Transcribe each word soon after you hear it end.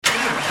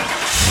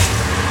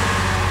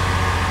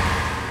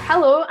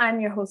Hello, I'm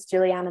your host,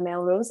 Juliana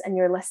Melrose, and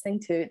you're listening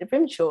to The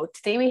Room Show.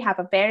 Today we have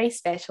a very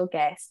special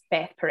guest,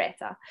 Beth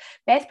Paretta.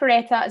 Beth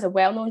Paretta is a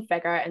well-known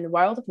figure in the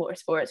world of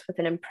motorsports with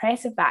an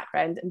impressive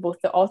background in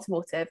both the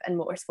automotive and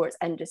motorsports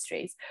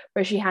industries,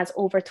 where she has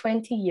over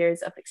 20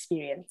 years of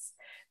experience.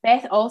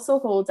 Beth also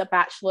holds a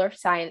Bachelor of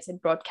Science in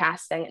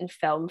Broadcasting and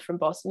Film from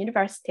Boston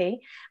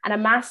University and a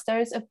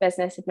Master's of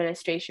Business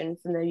Administration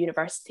from the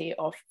University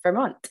of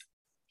Vermont.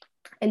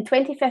 In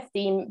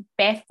 2015,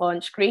 Beth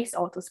launched Grace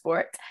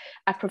Autosport,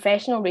 a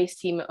professional race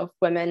team of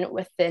women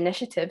with the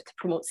initiative to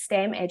promote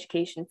STEM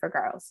education for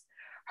girls.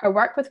 Her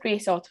work with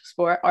Grace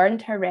Autosport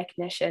earned her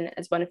recognition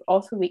as one of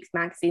Auto Weeks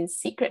magazine's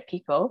secret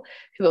people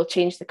who will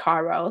change the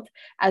car world,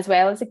 as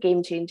well as a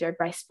game changer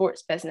by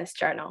Sports Business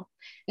Journal.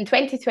 In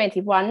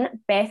 2021,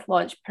 Beth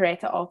launched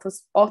Paretta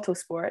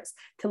Autosports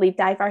to lead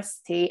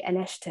diversity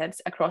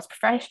initiatives across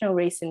professional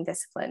racing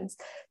disciplines,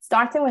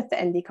 starting with the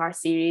IndyCar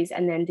Series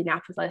and the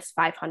Indianapolis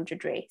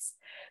 500 race.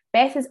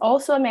 Beth is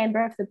also a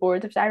member of the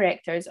board of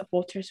directors of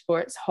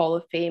Motorsport's Hall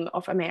of Fame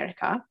of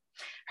America.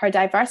 Her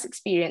diverse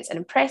experience and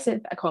impressive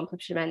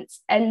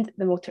accomplishments in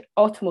the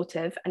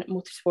automotive and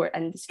motorsport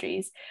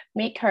industries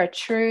make her a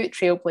true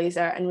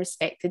trailblazer and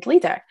respected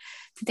leader.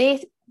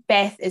 Today,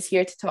 Beth is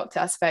here to talk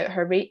to us about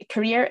her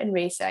career in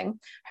racing,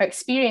 her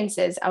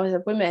experiences as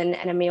a woman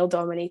in a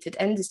male-dominated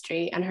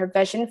industry, and her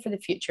vision for the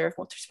future of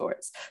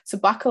motorsports. So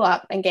buckle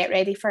up and get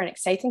ready for an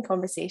exciting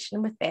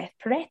conversation with Beth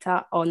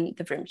Paretta on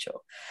The Vroom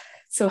Show.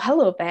 So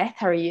hello, Beth,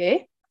 how are you?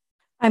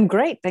 I'm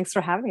great. Thanks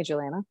for having me,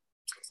 Juliana.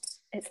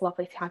 It's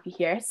lovely to have you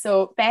here.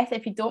 So, Beth,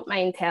 if you don't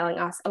mind telling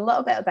us a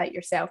little bit about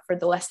yourself for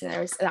the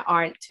listeners that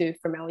aren't too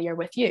familiar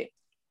with you.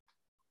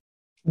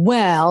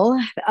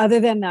 Well, other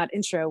than that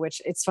intro,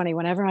 which it's funny,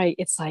 whenever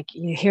it's like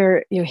you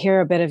hear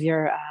a bit of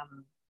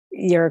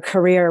your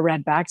career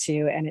read back to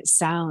you, and it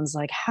sounds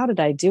like, how did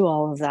I do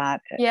all of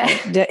that? Yeah.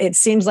 It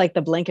seems like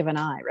the blink of an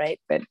eye, right?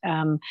 But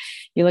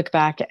you look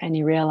back and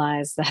you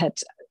realize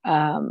that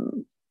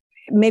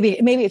maybe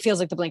it feels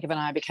like the blink of an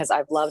eye because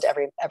I've loved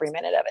every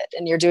minute of it.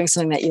 And you're doing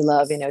something that you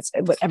love. You know, it's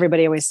what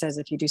everybody always says: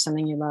 if you do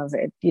something you love,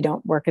 you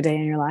don't work a day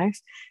in your life.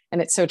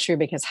 And it's so true,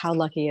 because how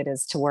lucky it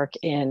is to work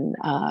in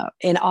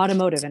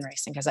automotive and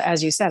racing. Because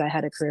as you said, I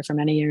had a career for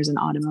many years in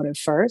automotive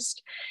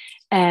first,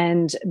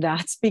 and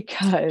that's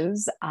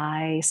because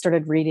I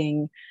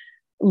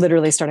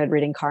literally started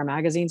reading car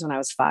magazines when I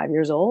was 5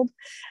 years old.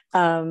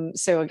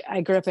 So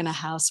I grew up in a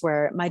house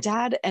where my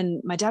dad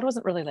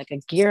wasn't really like a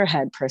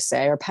gearhead per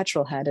se, or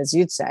petrol head, as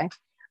you'd say.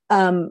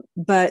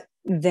 But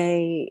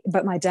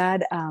my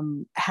dad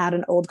had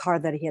an old car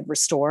that he had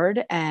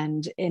restored,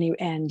 and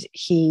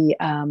he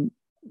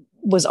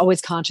was always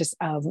conscious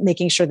of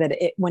making sure that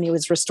when he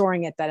was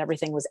restoring it, that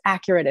everything was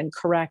accurate and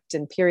correct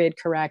and period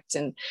correct.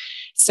 And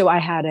so I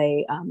had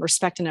a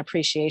respect and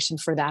appreciation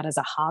for that as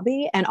a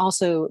hobby. And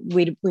also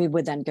we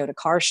would then go to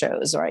car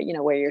shows, or, you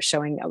know, where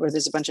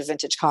there's a bunch of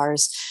vintage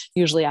cars,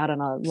 usually out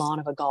on a lawn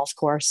of a golf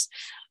course.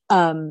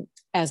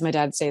 As my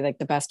dad would say, like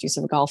the best use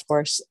of a golf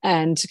course,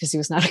 and because he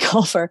was not a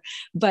golfer,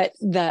 but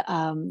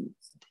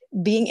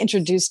being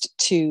introduced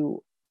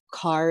to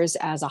cars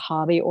as a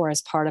hobby or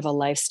as part of a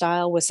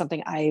lifestyle was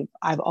something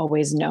I've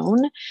always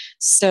known.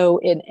 So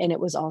it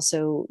was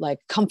also like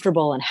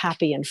comfortable and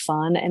happy and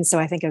fun. And so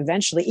I think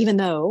eventually, here's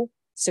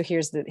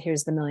the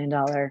 $1 million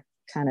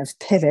kind of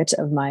pivot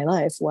of my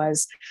life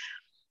was,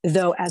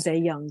 though as a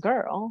young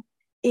girl,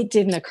 it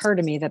didn't occur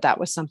to me that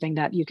was something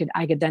that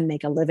I could then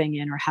make a living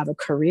in or have a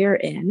career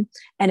in.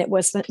 And it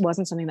wasn't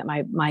something that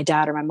my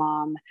dad or my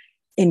mom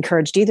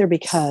encouraged either,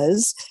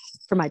 because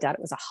for my dad,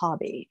 it was a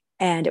hobby.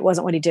 And it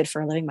wasn't what he did for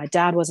a living. My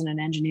dad wasn't an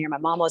engineer. My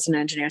mom wasn't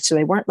an engineer. So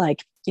they weren't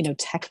like, you know,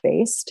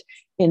 tech-based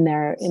in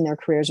their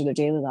careers or their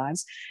daily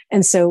lives.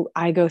 And so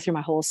I go through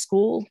my whole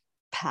school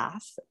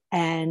path.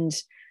 And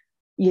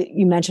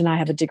you mentioned I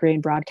have a degree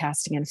in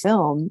broadcasting and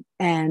film.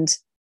 And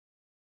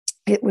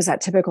it was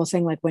that typical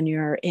thing, like when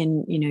you're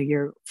in, you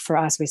know, for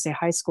us, we say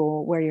high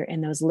school, where you're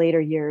in those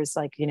later years,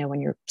 like, you know, when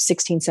you're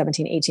 16,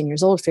 17, 18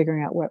 years old,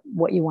 figuring out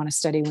what you want to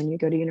study when you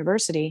go to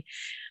university.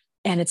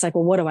 And it's like,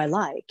 well, what do I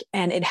like?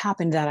 And it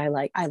happened that I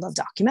love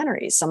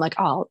documentaries. So I'm like,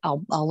 oh,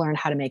 I'll learn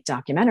how to make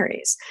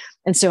documentaries.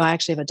 And so I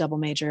actually have a double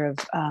major of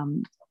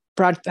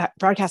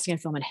broadcasting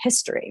and film and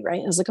history, right?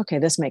 And I was like, okay,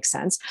 this makes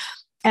sense.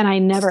 And I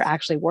never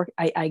actually work.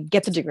 I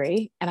get the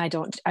degree and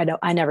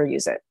I never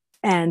use it.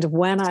 And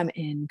when I'm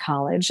in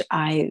college,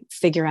 I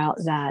figure out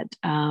that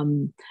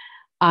on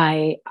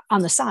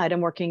the side,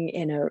 I'm working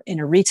in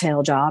a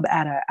retail job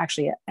at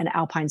an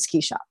alpine ski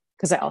shop,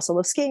 because I also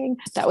love skiing.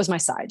 That was my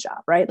side job,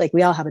 right? Like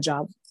we all have a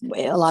job.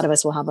 A lot of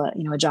us will have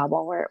a job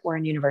while we're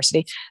in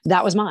university.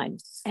 That was mine.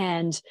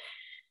 And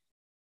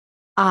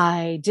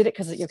I did it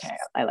because, okay,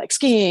 I like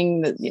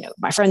skiing, you know,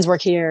 my friends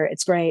work here.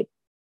 It's great.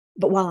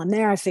 But while I'm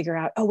there, I figure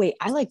out, oh, wait,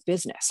 I like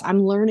business.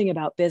 I'm learning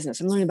about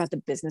business. I'm learning about the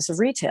business of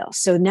retail.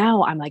 So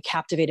now I'm like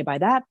captivated by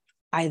that.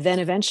 I then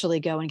eventually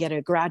go and get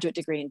a graduate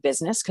degree in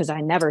business, because I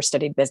never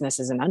studied business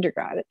as an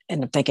undergrad.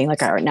 And I'm thinking,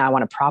 like, all right, now I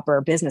want a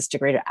proper business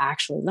degree to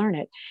actually learn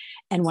it.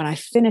 And when I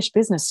finished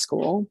business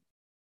school,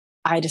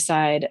 I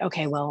decide,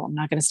 okay, well, I'm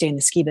not going to stay in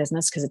the ski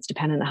business because it's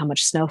dependent on how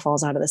much snow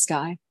falls out of the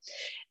sky.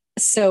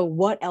 So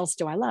what else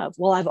do I love?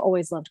 Well, I've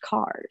always loved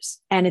cars.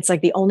 And it's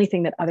like the only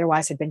thing that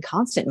otherwise had been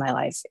constant in my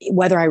life,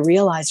 whether I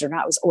realized or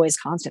not, was always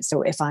constant.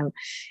 So if I'm,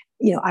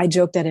 I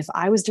joke that if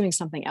I was doing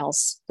something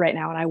else right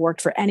now and I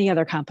worked for any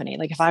other company,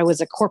 like if I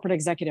was a corporate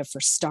executive for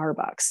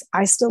Starbucks,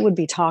 I still would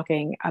be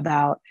talking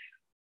about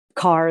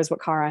cars, what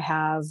car I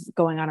have,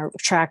 going on a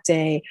track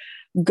day,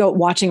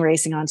 watching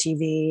racing on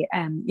TV.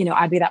 And,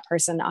 I'd be that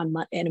person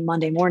in a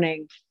Monday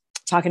morning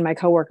talking to my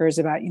coworkers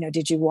about,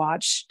 did you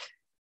watch,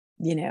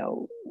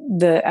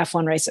 the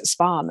F1 race at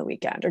Spa on the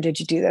weekend, or did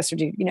you do this, or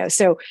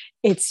so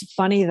it's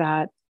funny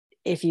that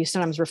if you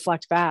sometimes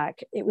reflect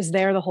back, it was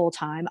there the whole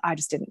time. I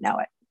just didn't know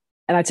it.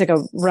 And I took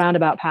a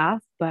roundabout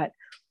path, but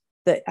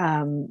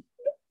and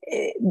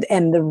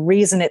the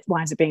reason it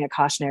winds up being a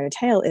cautionary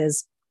tale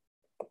is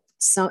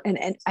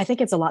and I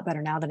think it's a lot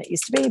better now than it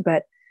used to be,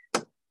 but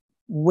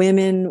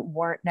women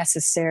weren't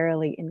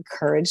necessarily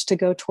encouraged to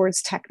go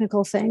towards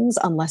technical things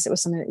unless it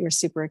was something that you're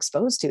super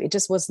exposed to. It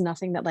just was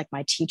nothing that like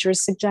my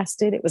teachers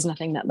suggested. It was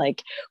nothing that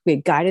like we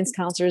had guidance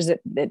counselors that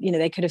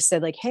they could have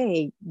said like,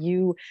 hey,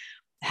 you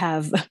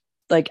have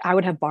like, I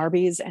would have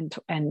Barbies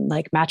and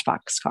like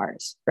Matchbox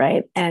cars.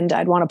 Right. And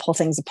I'd want to pull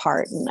things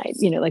apart. And I,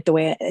 like the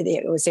way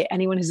they would say,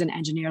 anyone who's an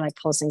engineer, like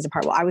pulls things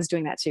apart. Well, I was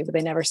doing that too, but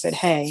they never said,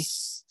 hey,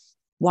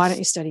 why don't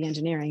you study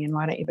engineering and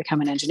why don't you become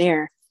an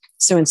engineer?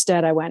 So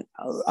instead I went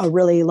a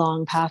really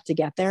long path to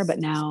get there, but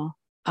now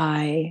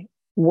I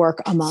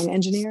work among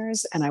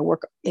engineers and I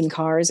work in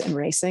cars and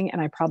racing,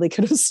 and I probably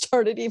could have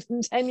started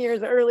even 10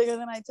 years earlier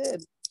than I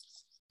did.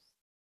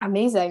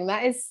 Amazing.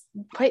 That is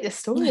quite the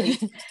story.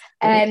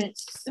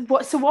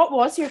 What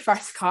was your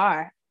first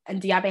car?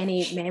 And do you have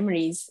any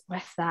memories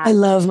with that? I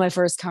love my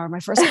first car. My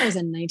first car was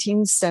a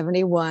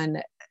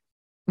 1971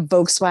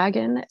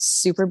 Volkswagen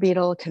Super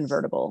Beetle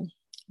convertible.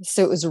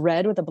 So it was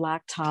red with a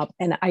black top.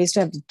 And I used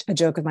to have a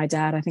joke with my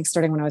dad, I think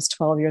starting when I was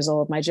 12 years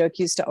old. My joke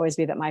used to always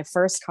be that my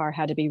first car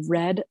had to be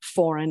red,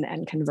 foreign,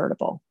 and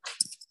convertible,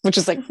 which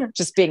is like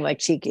just being like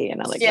cheeky.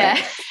 And I like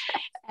that.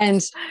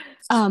 And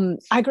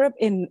I grew up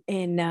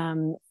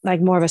in like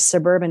more of a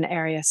suburban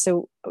area.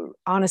 So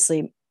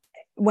honestly,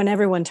 when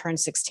everyone turned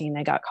 16,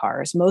 they got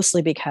cars,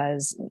 mostly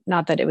because,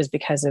 not that it was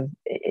because of,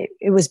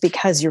 it was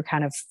because you're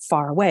kind of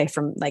far away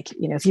from, like,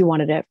 if you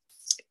wanted to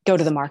go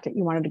to the market,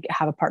 you wanted to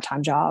have a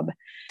part-time job,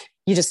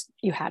 you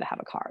had to have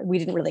a car. We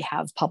didn't really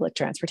have public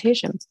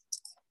transportation.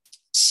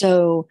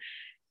 So,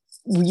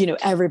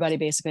 everybody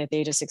basically at the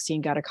age of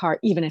 16 got a car,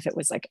 even if it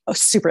was like a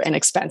super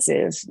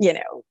inexpensive,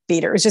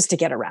 beater. It was just to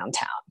get around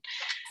town.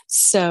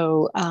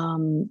 So,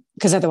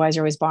 because otherwise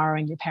you're always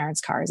borrowing your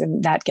parents' cars,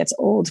 and that gets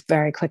old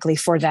very quickly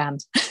for them.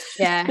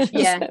 Yeah.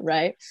 Yeah.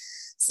 Right.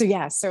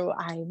 So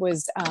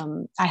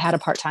I had a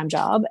part-time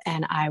job,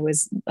 and I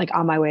was like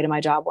on my way to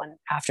my job one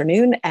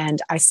afternoon,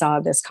 and I saw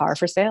this car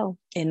for sale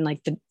in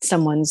like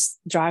someone's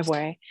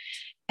driveway.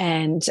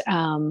 And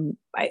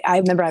I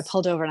remember I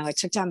pulled over and I like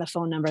took down the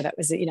phone number that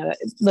was, a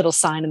little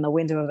sign in the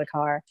window of the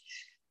car.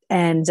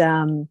 And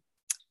then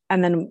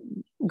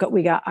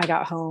I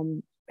got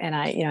home, and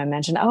I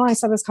mentioned, oh, I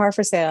saw this car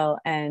for sale,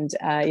 and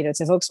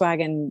it's a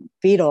Volkswagen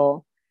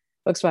Beetle,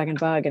 Volkswagen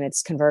Bug, and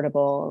it's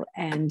convertible.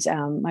 And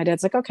my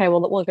dad's like, okay,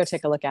 well, we'll go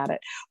take a look at it.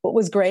 What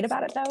was great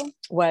about it though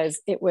was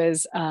it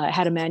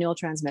had a manual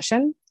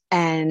transmission,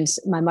 and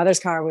my mother's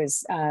car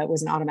was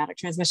an automatic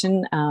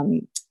transmission.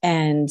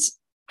 And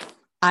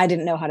I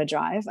didn't know how to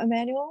drive a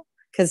manual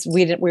because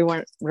we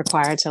weren't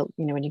required to,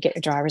 when you get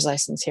your driver's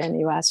license here in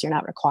the US, you're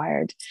not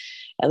required,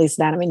 at least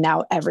that. I mean,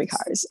 now every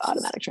car is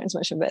automatic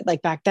transmission, but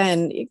like back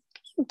then,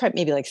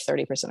 maybe like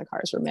 30% of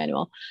cars were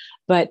manual,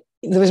 but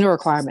there was no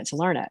requirement to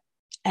learn it.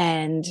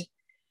 And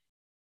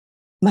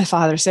my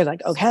father said,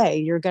 like,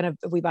 okay,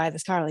 we buy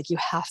this car, like you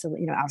have to,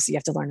 obviously you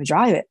have to learn to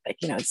drive it. Like,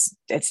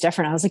 it's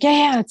different. I was like,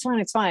 yeah, it's fine.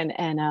 It's fine.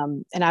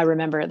 And I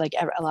remember like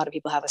a lot of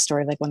people have a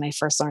story, like when they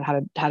first learn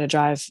how to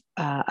drive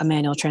a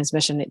manual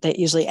transmission, that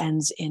usually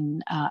ends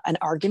in an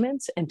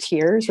argument and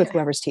tears with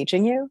whoever's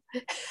teaching you.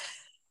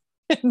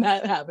 And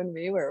that happened to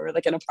me, where we're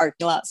like in a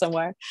parking lot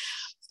somewhere.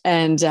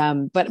 And,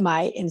 but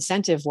my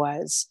incentive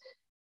was,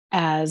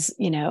 as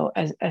a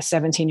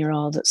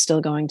 17-year-old still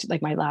going to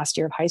like my last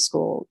year of high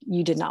school,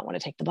 you did not want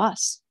to take the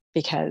bus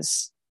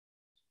because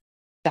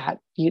that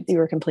you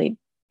were a complete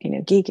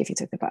geek if you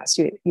took the bus.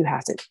 You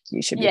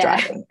should be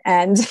driving,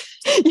 and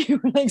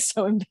you were like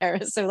so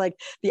embarrassed. So like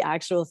the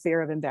actual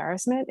fear of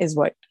embarrassment is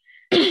what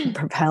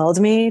propelled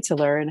me to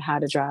learn how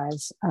to drive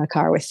a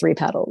car with 3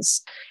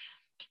 pedals.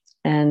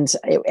 And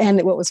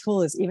what was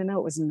cool is, even though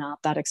it was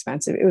not that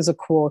expensive, it was a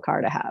cool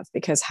car to have,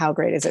 because how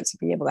great is it to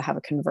be able to have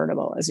a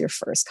convertible as your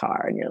first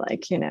car? And you're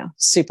like, you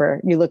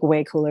look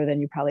way cooler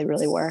than you probably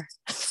really were.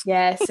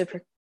 Yeah.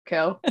 Super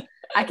cool.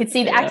 I could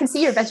see that. I can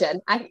see your vision.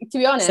 To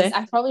be honest,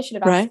 I probably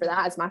should have asked for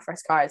that as my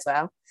first car as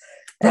well.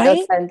 It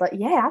does sound like,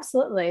 yeah,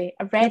 absolutely.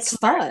 A red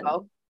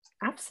convertible.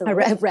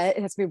 Absolutely. Red,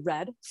 it has to be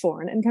red,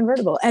 foreign, and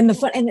convertible. And the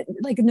fun, and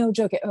like, no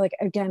joke, like,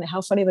 again,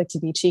 how funny, like, to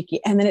be cheeky.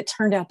 And then it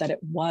turned out that it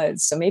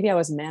was, so maybe I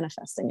was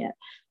manifesting it.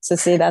 So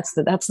see, that's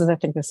I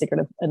think the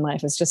secret in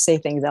life is just say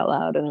things out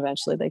loud and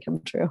eventually they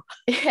come true.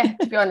 Yeah,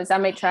 to be honest, I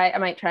might try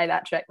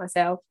that trick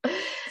myself.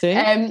 See?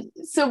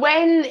 So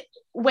when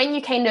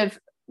you kind of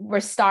were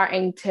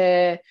starting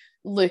to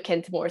look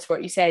into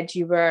motorsport, you said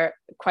you were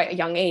quite a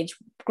young age.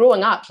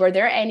 Growing up, were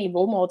there any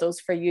role models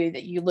for you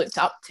that you looked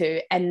up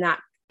to in that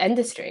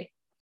industry?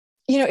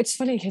 It's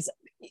funny because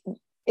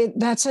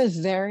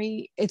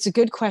it's a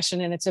good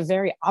question, and it's a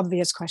very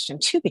obvious question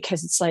too,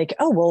 because it's like,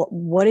 oh, well,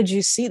 what did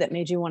you see that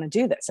made you want to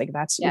do this? Like,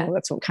 that's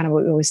that's what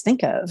we always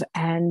think of.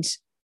 And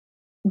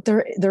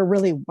there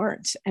really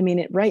weren't. I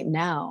mean, right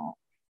now,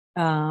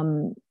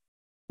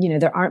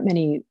 there aren't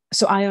many.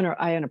 So I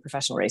own a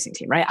professional racing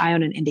team, right? I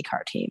own an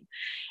IndyCar team.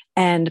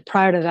 And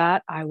prior to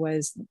that, I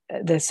was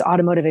this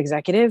automotive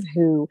executive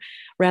who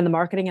ran the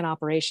marketing and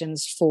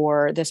operations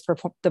for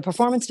the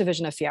performance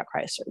division of Fiat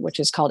Chrysler, which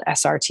is called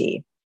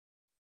SRT,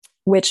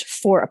 which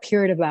for a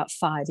period of about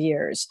 5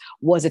 years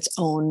was its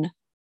own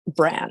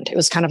brand. It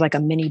was kind of like a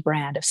mini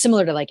brand,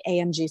 similar to like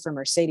AMG for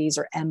Mercedes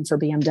or M for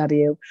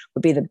BMW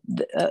would be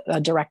a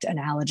direct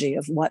analogy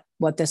of what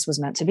this was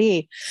meant to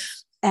be.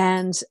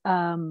 And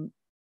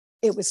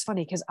it was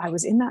funny because I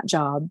was in that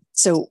job.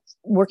 So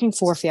working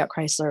for Fiat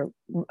Chrysler,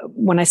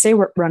 when I say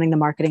we're running the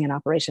marketing and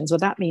operations, what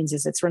that means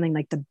is it's running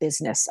like the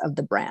business of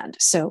the brand.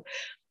 So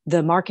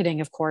the marketing,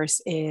 of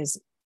course, is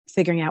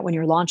figuring out when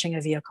you're launching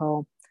a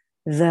vehicle,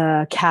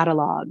 the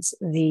catalogs,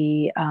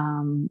 the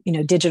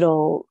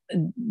digital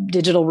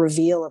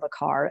reveal of a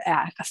car,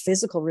 a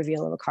physical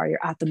reveal of a car.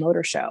 You're at the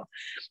motor show.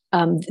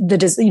 You've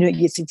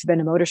been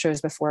to motor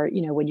shows before.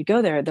 When you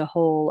go there, the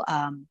whole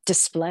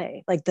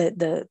display, like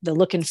the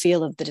look and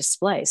feel of the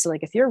display. So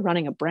like if you're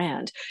running a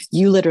brand,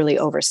 you literally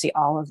oversee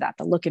all of that,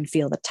 the look and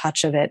feel, the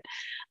touch of it.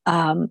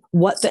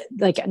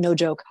 No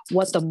joke,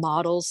 what the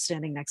models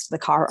standing next to the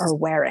car are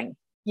wearing.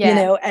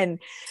 Yeah. And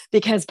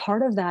because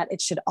part of that,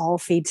 it should all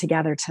feed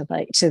together to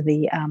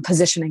the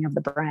positioning of the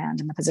brand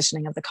and the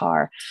positioning of the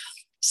car.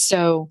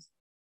 So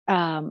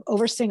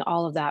overseeing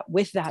all of that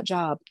with that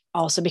job,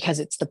 also because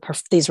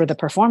these were the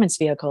performance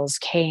vehicles,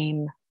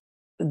 came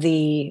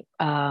the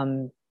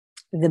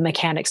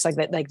mechanics,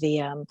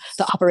 the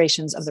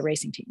operations of the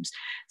racing teams.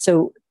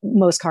 So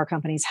most car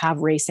companies have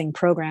racing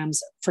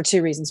programs for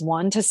two reasons.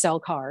 One, to sell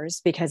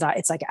cars because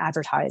it's like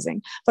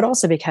advertising, but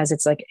also because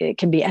it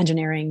can be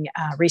engineering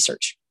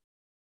research.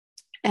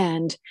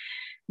 And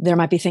there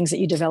might be things that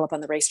you develop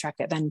on the racetrack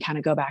that then kind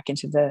of go back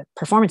into the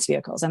performance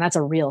vehicles. And that's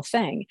a real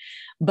thing.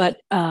 But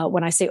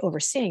when I say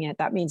overseeing it,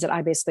 that means that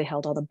I basically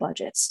held all the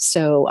budgets.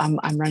 So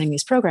I'm running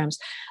these programs.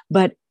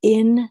 But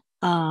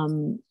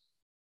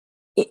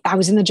I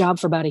was in the job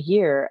for about a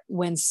year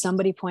when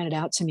somebody pointed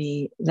out to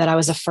me that I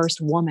was the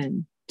first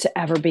woman to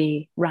ever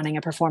be running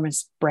a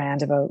performance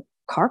brand of a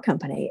car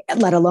company,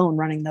 let alone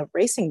running the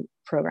racing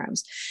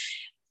programs.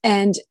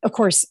 And of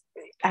course,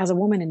 as a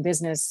woman in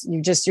business,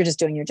 you're just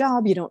doing your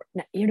job. You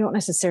don't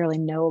necessarily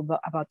know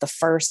about the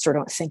first, or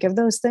don't think of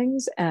those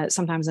things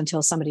sometimes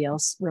until somebody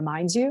else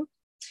reminds you.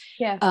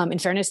 Yeah. In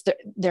fairness,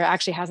 there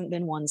actually hasn't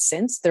been one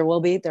since. There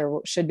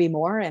should be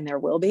more, and there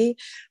will be.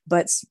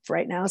 But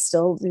right now,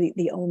 still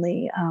the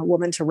only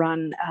woman to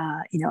run,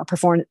 a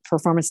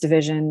performance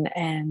division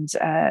and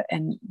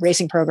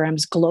racing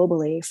programs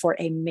globally for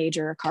a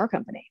major car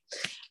company.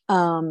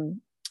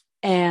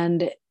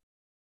 And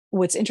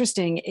what's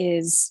interesting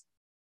is,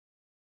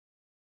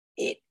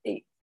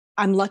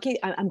 I'm lucky.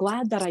 I'm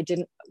glad that I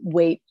didn't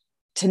wait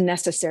to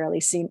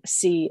necessarily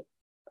see.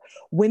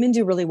 Women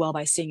do really well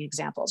by seeing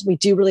examples. We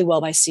do really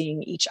well by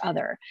seeing each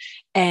other.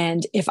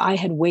 And if I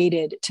had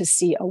waited to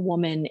see a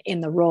woman in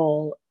the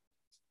role,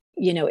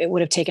 it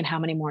would have taken how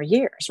many more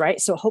years,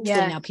 right? So hopefully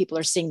now people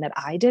are seeing that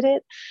I did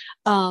it.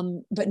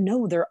 But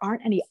no, there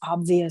aren't any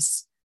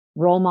obvious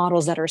role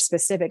models that are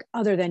specific,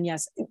 other than,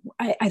 yes,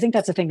 I think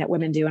that's the thing that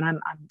women do. And I'm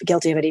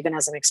guilty of it, even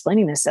as I'm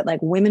explaining this, that like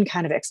women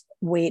kind of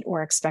wait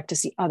or expect to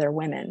see other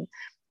women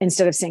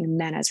instead of seeing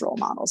men as role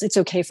models. It's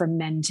okay for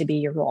men to be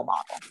your role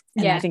model.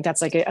 And I think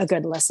that's like a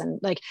good lesson.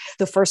 Like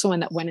the first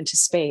woman that went into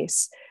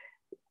space,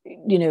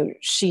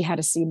 she had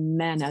to see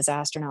men as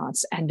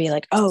astronauts and be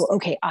like, oh,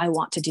 okay, I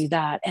want to do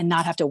that, and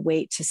not have to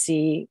wait to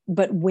see.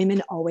 But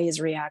women always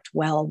react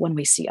well when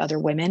we see other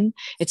women.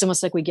 It's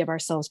almost like we give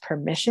ourselves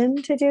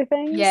permission to do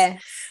things. Yeah.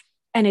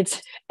 And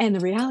the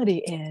reality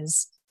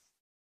is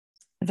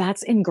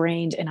that's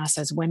ingrained in us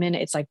as women.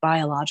 It's like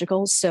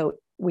biological. So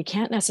we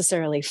can't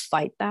necessarily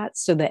fight that.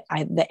 So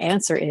the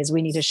answer is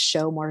we need to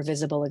show more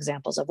visible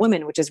examples of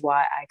women, which is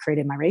why I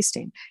created my race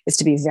team, is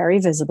to be very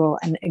visible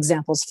and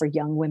examples for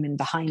young women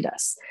behind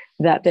us,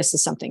 that this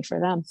is something for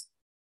them.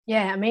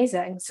 Yeah,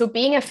 amazing. So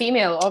being a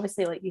female,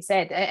 obviously, like you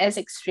said, it is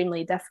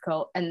extremely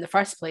difficult in the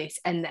first place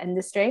in the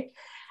industry.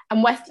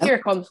 And with your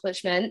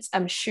accomplishments,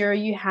 I'm sure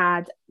you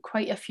had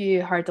quite a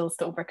few hurdles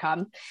to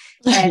overcome.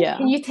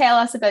 Can you tell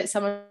us about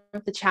some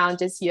of the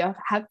challenges you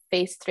have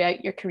faced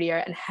throughout your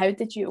career, and how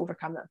did you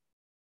overcome them?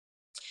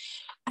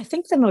 I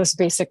think the most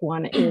basic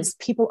one is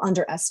people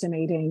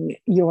underestimating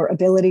your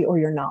ability or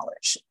your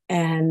knowledge.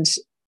 And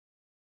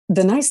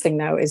the nice thing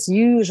though, is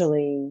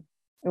usually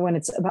when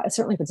it's about,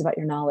 certainly if it's about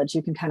your knowledge,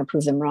 you can kind of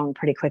prove them wrong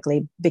pretty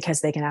quickly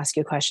because they can ask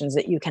you questions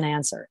that you can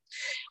answer.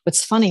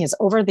 What's funny is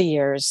over the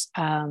years,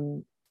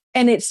 and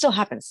it still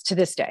happens to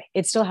this day.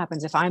 It still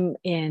happens if I'm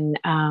in,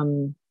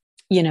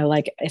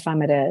 like if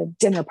I'm at a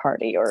dinner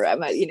party or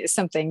I'm at,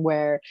 something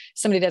where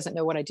somebody doesn't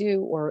know what I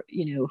do or,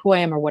 who I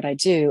am or what I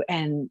do.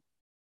 And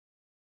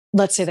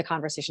let's say the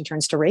conversation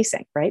turns to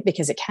racing, right?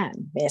 Because it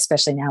can,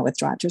 especially now with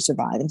Drive to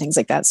Survive and things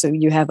like that. So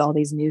you have all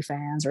these new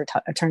fans, or it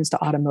turns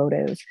to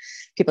automotive.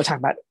 People talk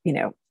about,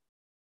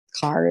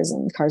 cars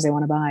and cars they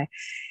want to buy.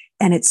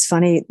 And it's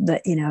funny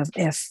that,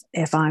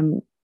 if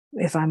I'm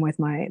with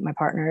my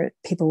partner,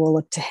 people will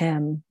look to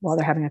him while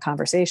they're having a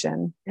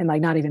conversation and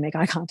like not even make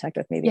eye contact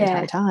with me the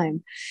entire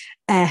time.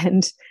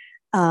 And,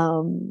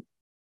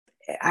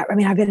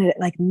 I've been at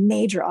like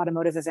major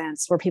automotive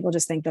events where people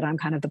just think that I'm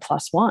kind of the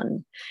plus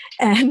one,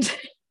 and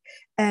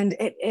now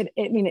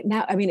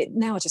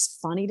it's just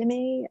funny to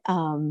me.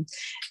 And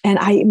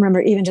I remember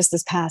even just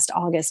this past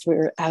August, we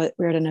were at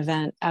an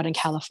event out in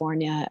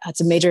California. It's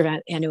a major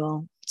event,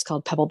 annual. It's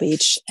called Pebble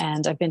Beach,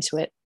 and I've been to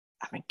it,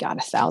 oh my God,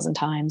 1,000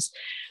 times.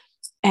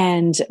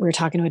 And we were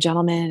talking to a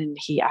gentleman, and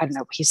he's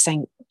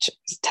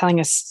telling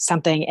us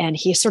something, and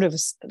he sort of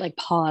like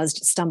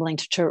paused, stumbling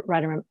to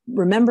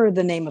remember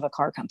the name of a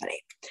car company,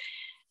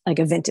 like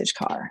a vintage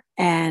car.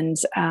 And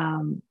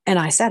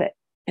I said it,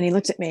 and he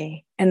looked at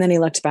me, and then he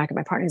looked back at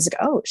my partner. He's like,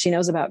 "Oh, she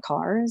knows about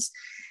cars."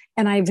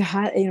 And I've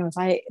had,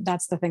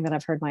 that's the thing that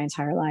I've heard my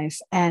entire life.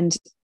 And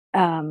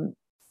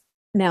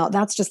now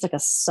that's just like a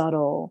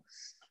subtle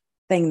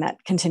thing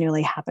that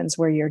continually happens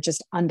where you're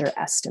just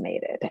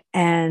underestimated.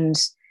 And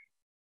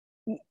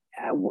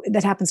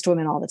that happens to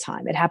women all the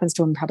time. It happens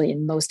to women probably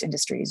in most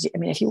industries. I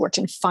mean, if you worked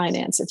in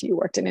finance, if you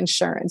worked in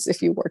insurance,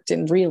 if you worked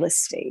in real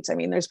estate,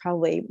 there's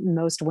probably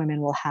most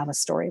women will have a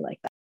story like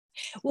that.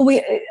 Well,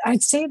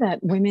 I'd say that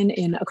women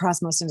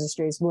across most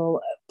industries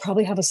will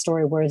probably have a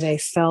story where they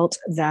felt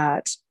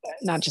that,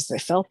 not just they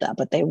felt that,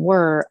 but they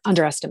were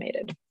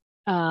underestimated.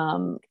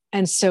 And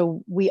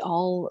so we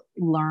all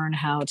learn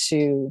how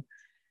to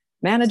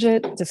manage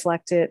it,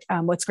 deflect it.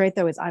 What's great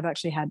though is I've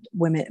actually had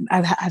women,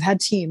 I've had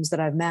teams that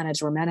I've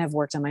managed where men have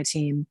worked on my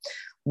team,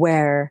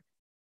 where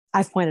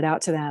I've pointed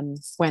out to them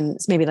when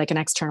it's maybe like an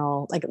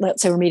external, like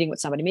let's say we're meeting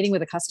with somebody, meeting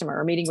with a customer,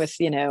 or meeting with,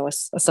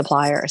 a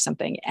supplier or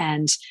something.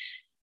 And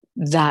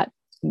that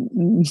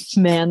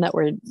man that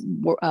we're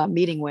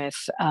meeting with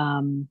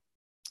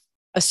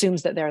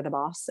assumes that they're the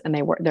boss and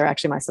they're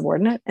actually my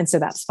subordinate. And so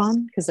that's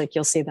fun because like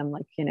you'll see them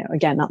like,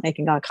 again, not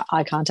making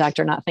eye contact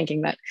or not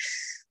thinking that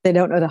they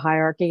don't know the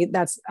hierarchy.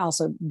 That's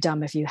also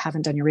dumb if you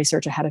haven't done your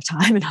research ahead of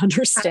time and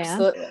understand.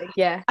 Absolutely.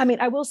 Yeah.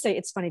 I will say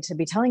it's funny to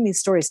be telling these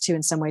stories too,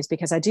 in some ways,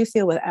 because I do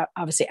feel with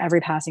obviously every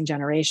passing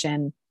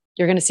generation,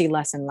 you're going to see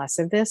less and less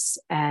of this.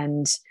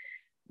 And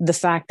the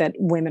fact that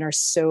women are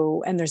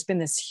and there's been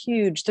this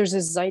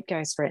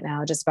zeitgeist right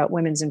now just about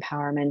women's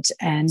empowerment.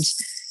 And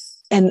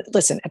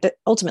listen,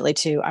 ultimately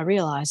too, I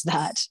realize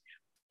that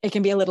it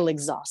can be a little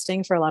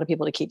exhausting for a lot of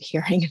people to keep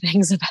hearing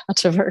things about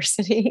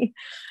diversity.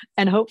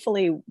 And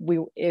hopefully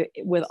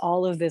with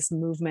all of this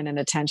movement and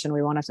attention,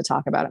 we won't have to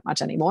talk about it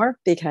much anymore,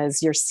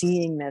 because you're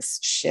seeing this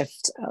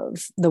shift of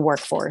the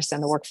workforce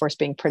and the workforce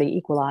being pretty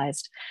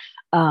equalized.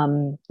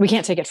 We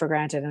can't take it for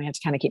granted, and we have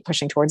to kind of keep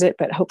pushing towards it.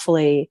 But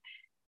hopefully,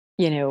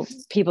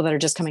 people that are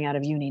just coming out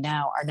of uni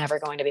now are never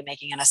going to be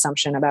making an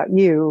assumption about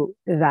you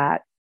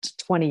that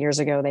 20 years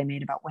ago they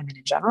made about women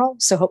in general.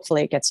 So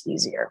hopefully it gets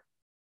easier.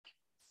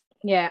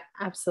 Yeah,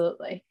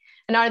 absolutely.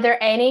 And are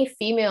there any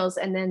females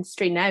in the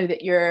industry now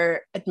that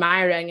you're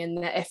admiring,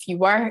 and that if you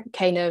were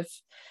kind of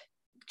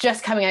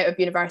just coming out of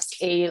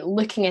university,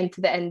 looking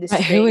into the industry,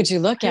 right, who would you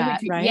look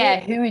at? Right? Yeah,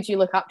 who would you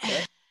look up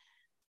to?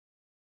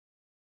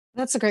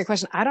 That's a great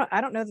question. I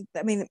don't know.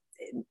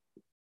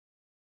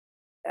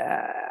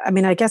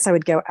 I guess I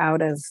would go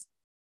out of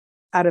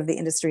the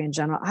industry in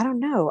general. I don't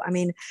know.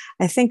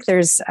 I think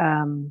there's.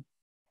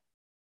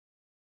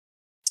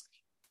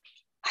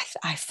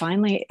 I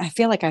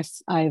feel like I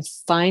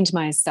find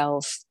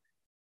myself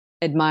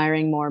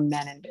admiring more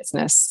men in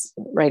business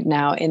right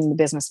now, in the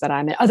business that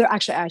I'm in.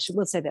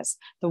 Will say this: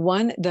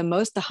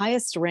 the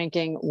highest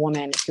ranking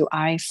woman who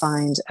I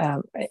find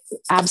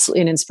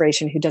absolutely an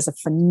inspiration, who does a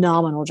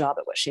phenomenal job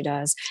at what she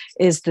does,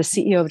 is the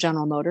CEO of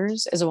General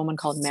Motors, is a woman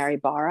called Mary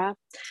Barra.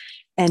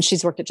 And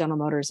she's worked at General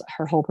Motors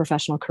her whole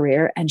professional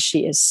career. And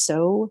she is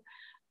so,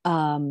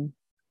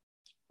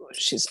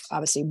 she's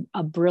obviously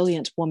a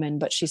brilliant woman,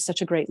 but she's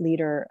such a great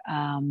leader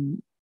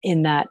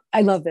in that.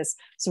 I love this.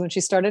 So when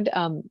she started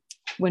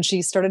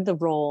the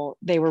role,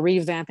 they were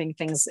revamping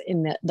things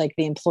in the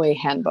employee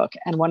handbook.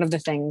 And one of the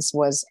things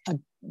was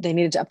they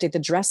needed to update the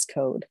dress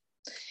code.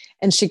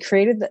 And she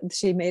changed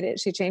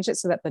it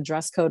so that the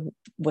dress code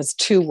was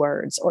 2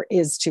 words, or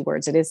is 2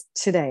 words. It is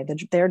today.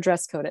 Their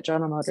dress code at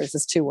General Motors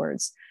is 2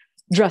 words: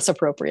 dress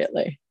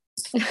appropriately.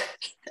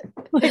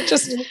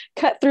 Just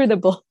cut through the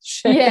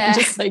bullshit and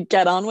just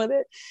get on with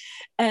it.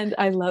 And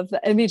I love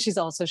that. I mean, she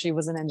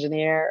was an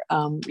engineer,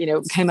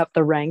 came up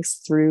the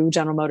ranks through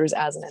General Motors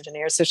as an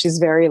engineer. So she's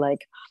very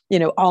like,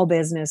 all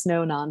business,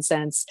 no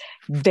nonsense,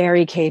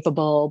 very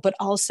capable, but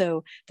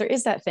also there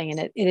is that thing,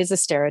 and it is a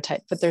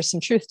stereotype, but there's some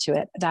truth to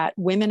it, that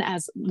women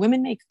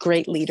make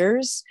great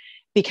leaders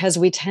because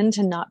we tend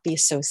to not be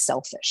so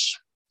selfish.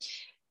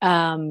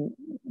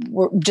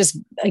 We're just,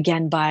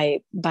 again,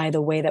 by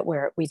the way that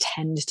we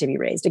tend to be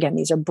raised. Again,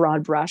 these are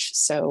broad brush,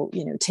 so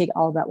take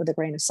all of that with a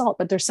grain of salt,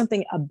 but there's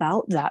something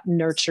about that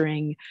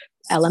nurturing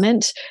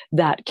element,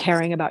 that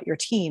caring about your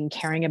team,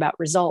 caring about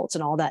results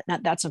and all that.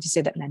 That's not to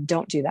say that men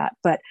don't do that,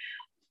 but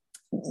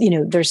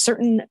there's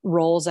certain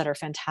roles that are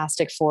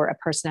fantastic for a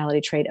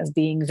personality trait of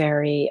being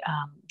very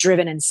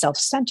driven and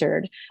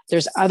self-centered.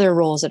 There's other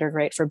roles that are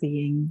great for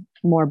being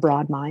more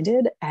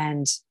broad-minded,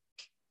 and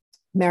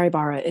Mary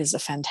Barra is a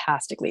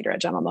fantastic leader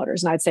at General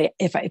Motors. And I'd say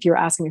if you're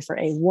asking me for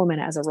a woman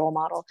as a role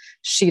model,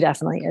 she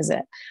definitely is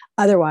it.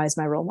 Otherwise,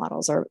 my role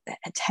models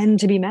tend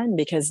to be men,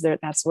 because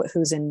that's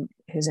who's in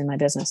my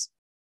business.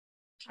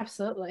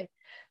 Absolutely.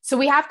 So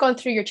we have gone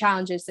through your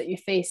challenges that you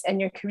faced in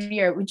your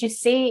career. Would you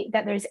say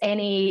that there's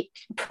any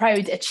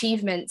proud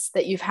achievements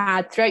that you've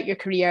had throughout your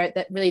career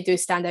that really do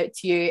stand out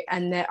to you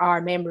and that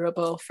are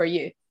memorable for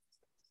you?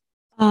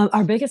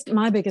 My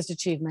biggest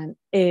achievement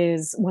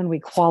is when we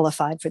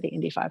qualified for the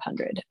Indy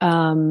 500.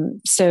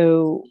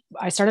 So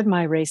I started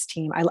my race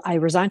team. I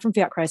resigned from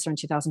Fiat Chrysler in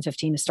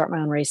 2015 to start my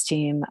own race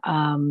team.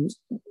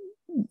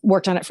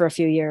 Worked on it for a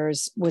few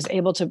years, was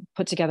able to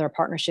put together a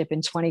partnership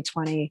in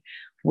 2020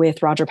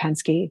 with Roger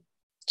Penske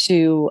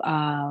to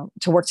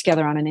work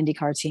together on an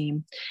IndyCar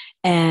team.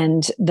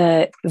 And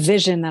the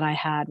vision that I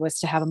had was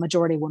to have a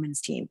majority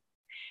women's team.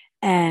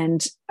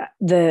 And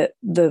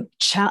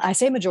I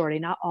say majority,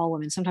 not all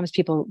women. Sometimes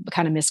people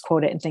kind of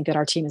misquote it and think that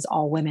our team is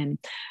all women.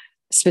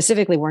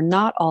 Specifically, we're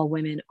not all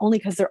women, only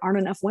because there aren't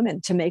enough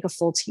women to make a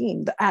full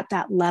team at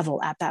that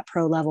level, at that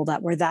pro level,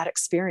 that we're that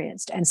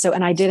experienced.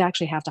 And I did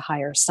actually have to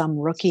hire some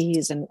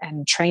rookies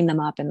and train them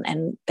up,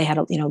 and they had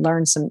to,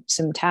 learn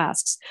some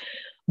tasks.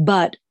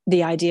 But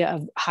the idea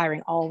of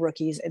hiring all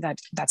rookies,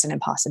 that's an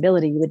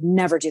impossibility. You would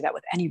never do that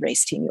with any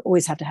race team. You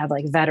always have to have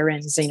like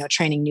veterans,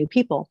 training new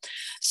people.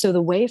 So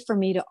the way for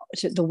me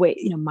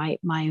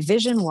my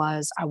vision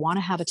was, I want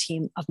to have a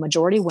team of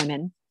majority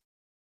women,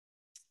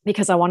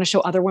 because I want to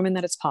show other women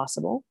that it's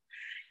possible.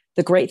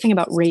 The great thing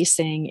about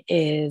racing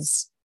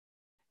is,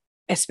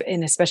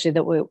 and especially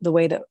the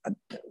way that,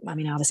 I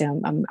mean, obviously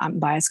I'm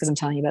biased because I'm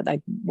telling you about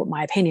like what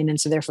my opinion, and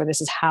so therefore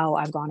this is how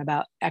I've gone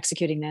about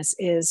executing this,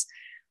 is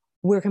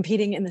we're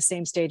competing in the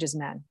same stage as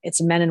men.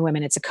 It's men and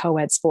women. It's a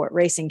co-ed sport.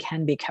 Racing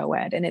can be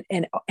co-ed, and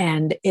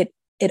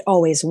it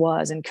always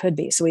was and could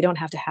be. So we don't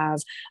have to have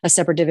a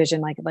separate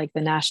division like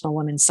the National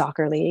Women's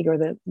Soccer League or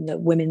the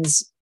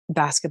Women's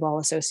Basketball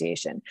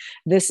Association.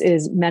 This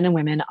is men and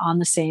women on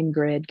the same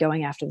grid,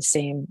 going after the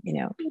same,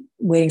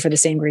 waiting for the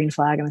same green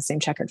flag and the same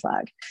checkered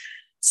flag.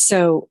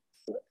 So,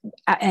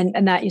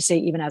 and that you say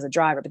even as a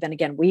driver, but then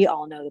again, we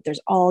all know that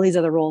there's all these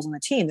other roles on the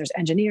team. There's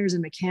engineers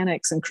and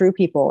mechanics and crew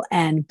people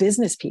and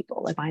business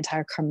people, like my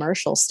entire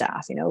commercial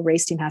staff.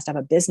 Race team has to have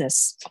a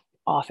business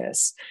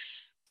office.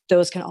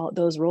 Those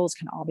roles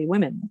can all be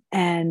women.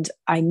 And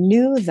I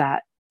knew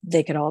that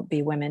they could all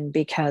be women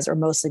or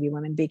mostly be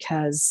women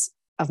because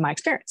of my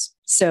experience.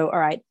 So, all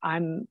right,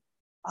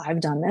 I've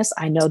done this.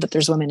 I know that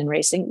there's women in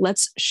racing.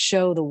 Let's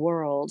show the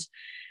world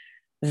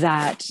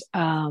that,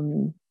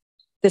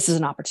 this is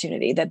an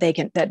opportunity that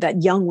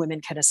that young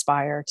women can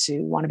aspire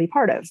to want to be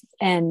part of.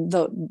 And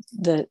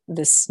the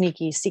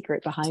sneaky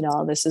secret behind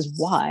all this is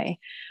why.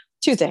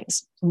 Two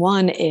things.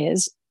 One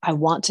is I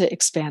want to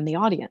expand the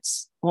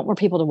audience. I want more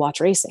people to watch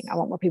racing. I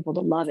want more people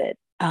to love it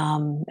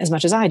as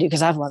much as I do,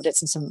 because I've loved it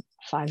since I'm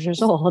 5 years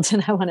old,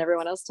 and I want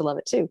everyone else to love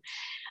it too.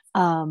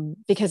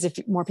 Because if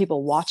more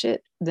people watch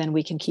it, then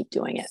we can keep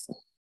doing it.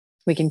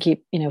 We can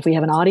keep, if we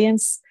have an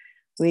audience,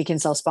 we can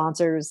sell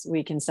sponsors,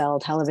 we can sell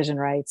television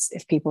rights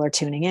if people are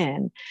tuning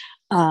in.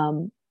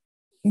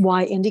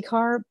 Why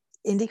IndyCar?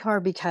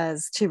 IndyCar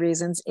because two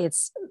reasons.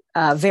 It's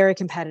very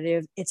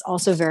competitive. It's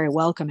also very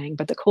welcoming.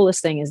 But the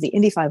coolest thing is the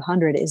Indy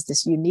 500 is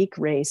this unique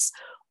race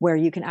where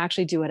you can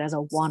actually do it as a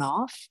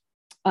one-off.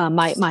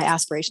 My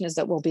aspiration is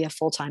that we'll be a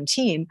full-time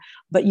team,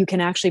 but you can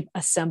actually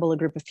assemble a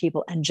group of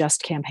people and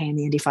just campaign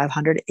the Indy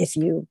 500 if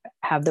you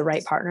have the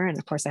right partner. And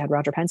of course, I had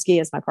Roger Penske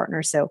as my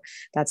partner, so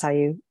that's how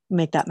you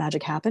make that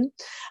magic happen.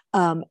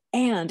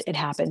 And it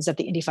happens that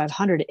the Indy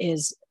 500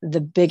 is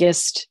the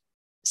biggest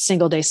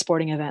single-day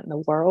sporting event in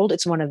the world.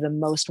 It's one of the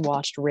most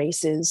watched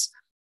races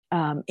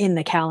in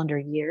the calendar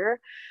year,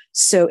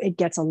 so it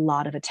gets a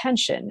lot of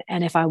attention.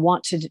 And if I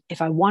wanted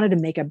to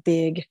make a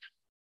big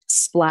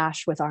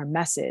splash with our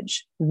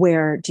message,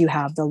 where do you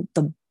have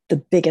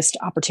the biggest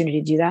opportunity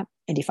to do that?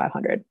 Indy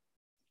 500.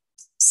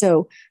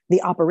 So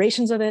the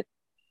operations of it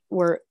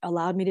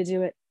allowed me to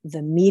do it.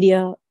 The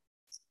media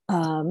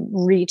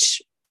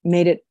reach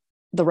made it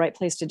the right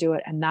place to do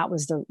it. And that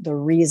was the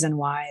reason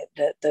why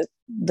the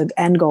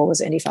end goal was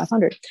Indy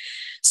 500.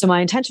 So my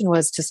intention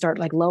was to start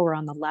like lower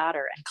on the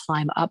ladder and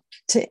climb up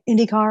to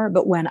IndyCar.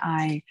 But when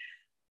I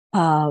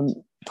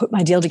put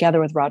my deal together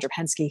with Roger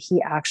Penske,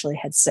 he actually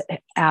had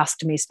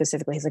asked me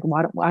specifically, he's like,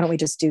 why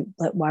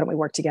don't we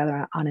work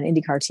together on an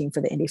IndyCar team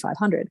for the Indy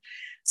 500?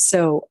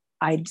 So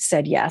I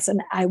said yes.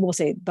 And I will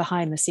say,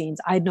 behind the scenes,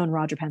 I'd known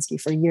Roger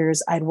Penske for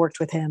years. I'd worked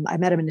with him. I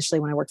met him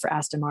initially when I worked for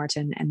Aston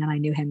Martin, and then I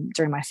knew him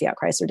during my Fiat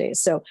Chrysler days.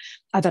 So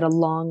I've had a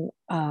long,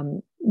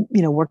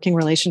 working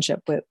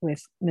relationship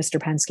with Mr.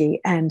 Penske.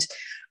 And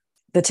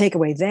the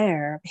takeaway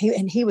there,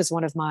 he was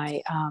one of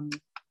my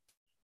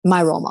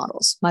role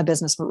models, my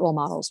business role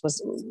models.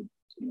 Was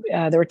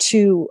there were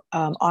two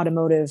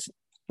automotive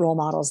role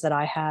models that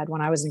I had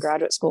when I was in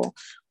graduate school.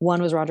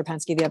 One was Roger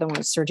Penske. The other one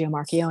was Sergio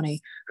Marchionne,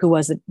 who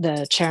was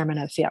the chairman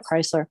of Fiat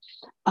Chrysler.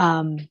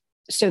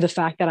 So the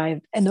fact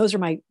that and those are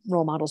my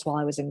role models while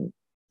I was in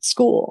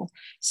school.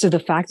 So the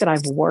fact that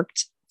I've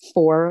worked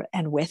for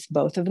and with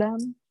both of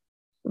them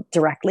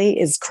directly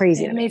is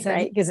crazy to me,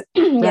 right? Because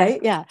right,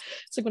 yeah,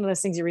 it's like one of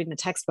those things you read in a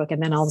textbook,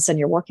 and then all of a sudden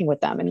you're working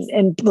with them.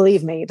 And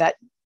believe me, that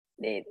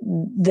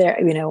there,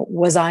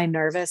 was I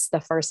nervous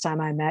the first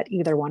time I met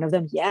either one of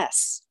them?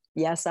 Yes,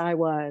 I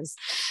was.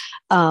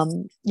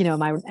 Am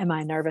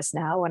I nervous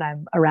now when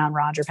I'm around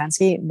Roger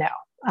Penske? No,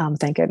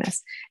 thank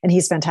goodness. And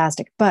he's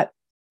fantastic. But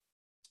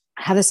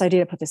I had this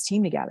idea to put this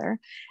team together.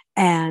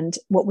 And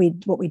what we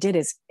did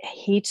is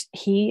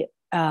he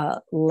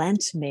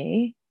lent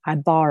me, I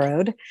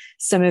borrowed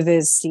some of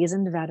his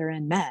seasoned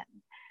veteran men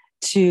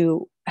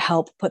to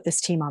help put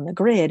this team on the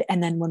grid.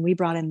 And then when we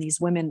brought in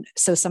these women,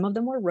 so some of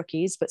them were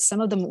rookies, but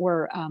some of them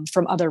were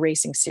from other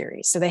racing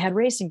series. So they had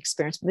racing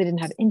experience, but they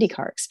didn't have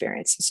IndyCar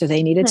experience. So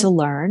they needed to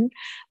learn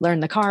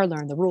the car,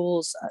 learn the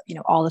rules,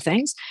 all the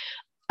things.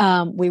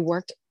 We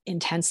worked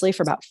intensely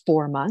for about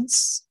 4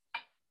 months.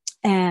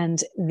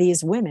 And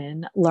these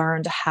women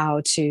learned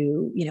how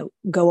to,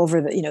 go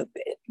over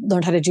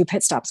learned how to do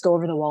pit stops, go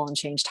over the wall and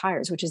change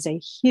tires, which is a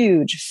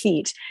huge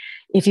feat.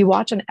 If you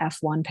watch an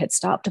F1 pit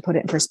stop, to put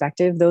it in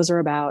perspective, those are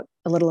about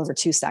a little over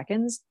 2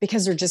 seconds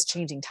because they're just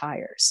changing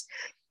tires.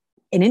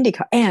 In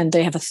IndyCar, and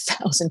they have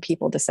 1,000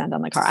 people descend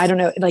on the car. I don't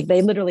know, like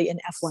they literally in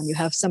F1, you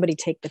have somebody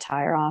take the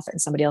tire off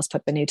and somebody else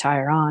put the new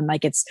tire on. I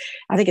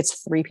think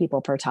it's 3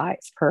 people per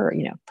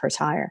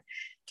tire.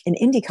 In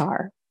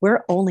IndyCar,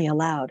 we're only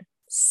allowed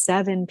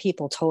 7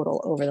 people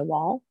total over the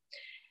wall,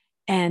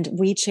 and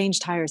we change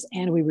tires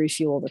and we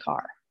refuel the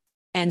car.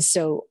 And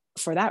so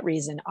for that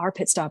reason, our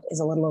pit stop is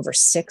a little over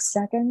 6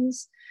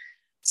 seconds.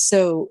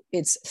 So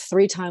it's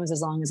 3 times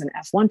as long as an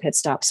F1 pit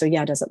stop. So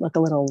yeah, does it look a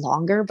little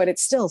longer, but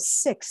it's still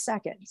 6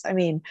 seconds. I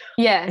mean,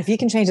 yeah, if you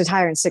can change a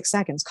tire in 6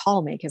 seconds,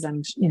 call me. Cause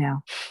I'm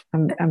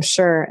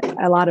sure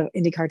a lot of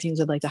IndyCar teams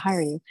would like to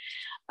hire you.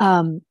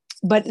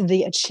 But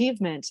the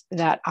achievement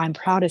that I'm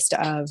proudest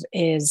of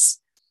is,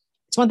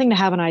 it's one thing to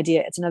have an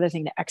idea. It's another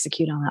thing to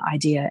execute on that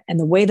idea. And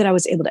the way that I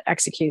was able to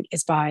execute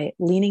is by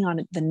leaning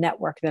on the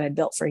network that I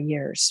built for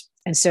years.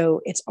 And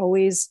so it's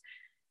always,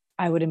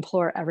 I would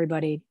implore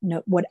everybody,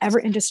 whatever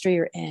industry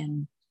you're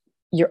in,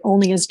 you're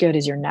only as good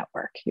as your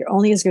network. You're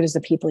only as good as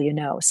the people you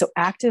know. So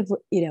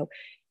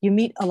you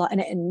meet a lot,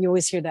 and you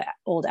always hear that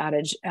old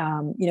adage,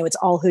 it's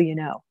all who you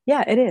know.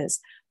 Yeah, it is.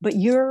 But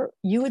you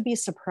would be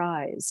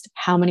surprised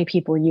how many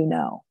people you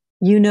know.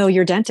 You know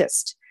your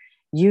dentist.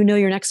 You know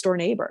your next door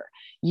neighbor.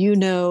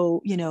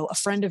 A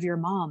friend of your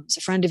mom's,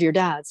 a friend of your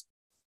dad's.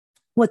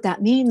 What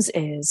that means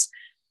is,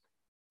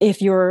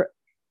 if you're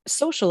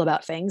social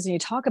about things and you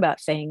talk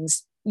about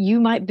things, you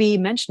might be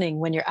mentioning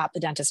when you're at the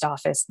dentist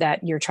office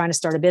that you're trying to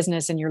start a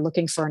business and you're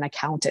looking for an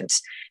accountant.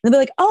 And they'll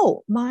be like,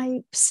 oh, my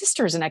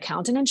sister's an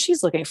accountant and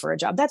she's looking for a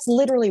job. That's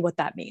literally what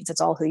that means.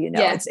 It's all who you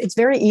know. Yeah. It's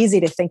very easy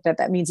to think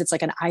that means it's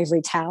like an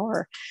ivory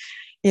tower,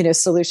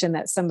 solution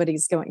that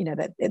somebody's going,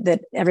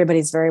 that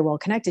everybody's very well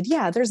connected.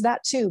 Yeah, there's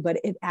that too, but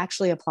it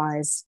actually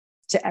applies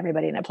to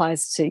everybody and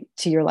applies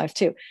to your life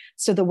too.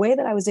 So the way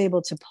that I was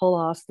able to pull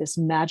off this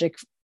magic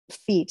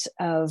feat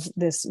of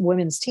this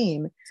women's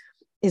team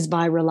is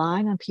by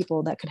relying on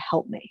people that could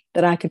help me,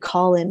 that I could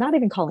call in, not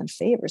even call in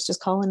favors,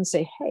 just call in and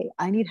say, hey,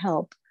 I need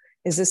help.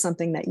 Is this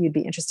something that you'd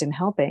be interested in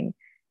helping?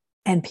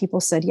 And people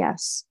said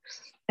yes.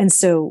 And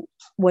so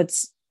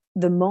what's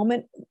the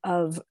moment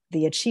of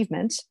the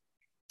achievement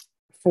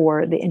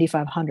for the Indy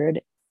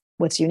 500,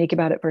 what's unique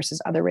about it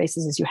versus other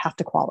races is you have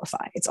to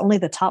qualify. It's only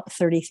the top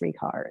 33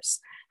 cars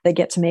that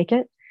get to make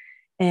it.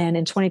 And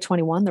in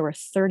 2021, there were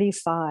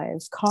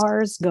 35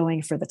 cars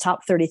going for the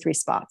top 33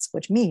 spots,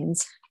 which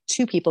means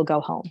 2 people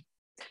go home.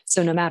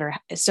 So no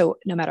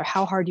matter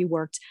how hard you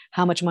worked,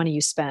 how much money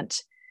you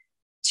spent,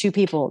 2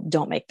 people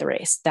don't make the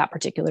race that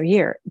particular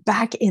year.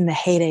 Back in the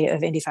heyday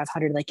of Indy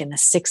 500, like in the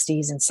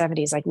 60s and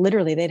 70s, like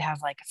literally they'd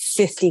have like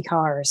 50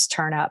 cars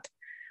turn up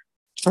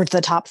for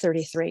the top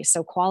 33.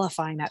 So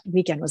qualifying that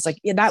weekend was like,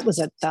 that was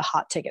the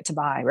hot ticket to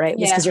buy, right?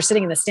 Because you're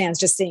sitting in the stands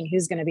just seeing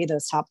who's going to be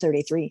those top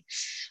 33.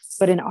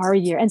 But in our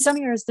year, and some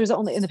years there's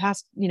only in the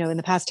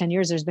past 10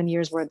 years, there's been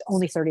years where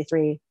only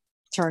 33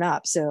 turn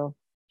up. So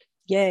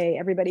yay,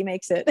 everybody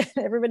makes it.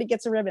 Everybody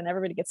gets a ribbon.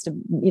 Everybody gets to,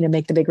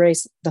 make the big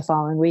race the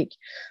following week.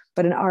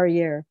 But in our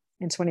year,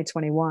 in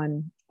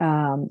 2021,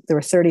 There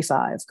were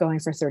 35 going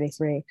for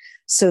 33.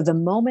 So the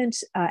moment,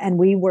 and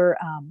we were,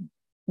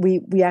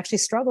 we actually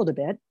struggled a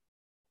bit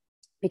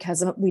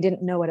because we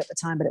didn't know it at the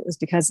time, but it was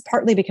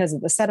partly because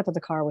the setup of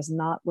the car was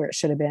not where it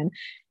should have been.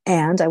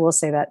 And I will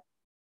say that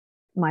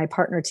my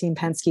partner Team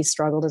Penske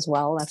struggled as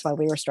well. That's why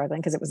we were struggling,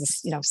 because it was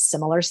a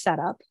similar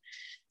setup.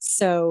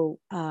 So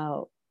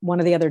one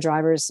of the other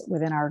drivers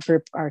within our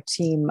group, our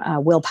team,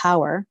 Will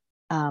Power,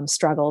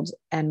 struggled,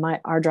 and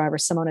our driver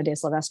Simona De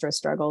Silvestro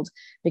struggled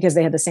because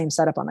they had the same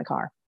setup on the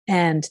car.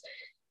 And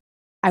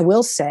I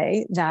will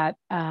say that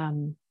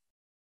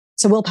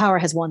so Will Power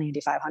has won the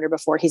Indy 500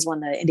 before. He's won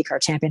the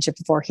IndyCar Championship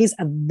before. He's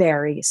a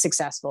very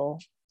successful,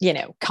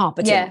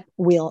 competent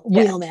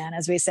wheelman,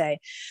 as we say.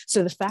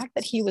 So the fact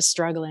that he was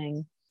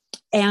struggling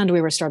and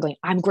we were struggling,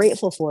 I'm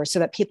grateful for, so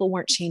that people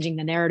weren't changing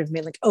the narrative,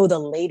 like, oh, the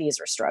ladies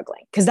are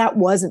struggling, because that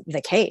wasn't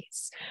the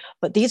case.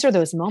 But these are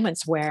those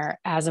moments where,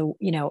 as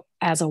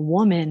a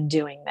woman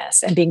doing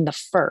this and being the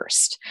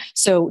first.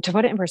 So to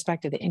put it in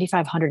perspective, the Indy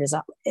 500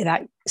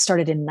 that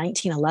started in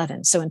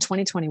 1911. So in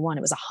 2021,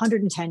 it was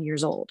 110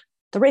 years old.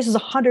 The race was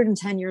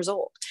 110 years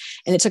old,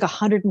 and it took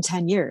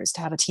 110 years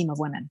to have a team of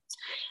women.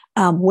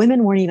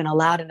 Women weren't even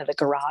allowed into the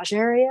garage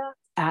area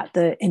at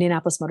the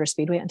Indianapolis Motor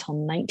Speedway until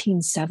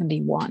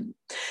 1971.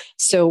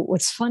 So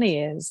what's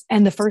funny is,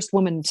 and the first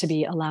woman to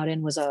be allowed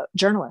in was a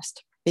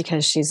journalist,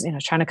 because she's,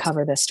 trying to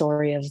cover the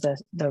story of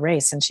the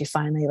race. And she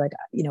finally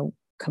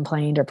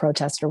complained or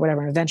protested or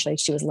whatever. And eventually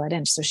she was let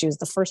in. So she was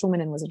the first woman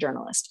in, was a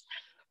journalist.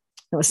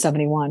 It was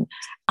 71.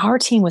 Our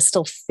team was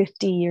still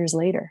 50 years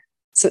later.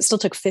 So it still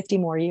took 50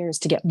 more years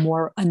to get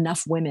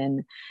enough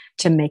women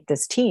to make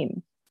this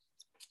team.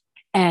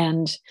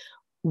 And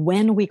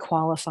when we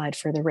qualified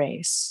for the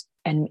race,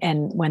 and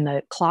when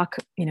the clock,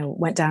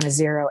 went down to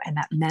zero, and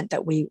that meant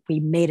that we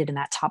made it in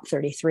that top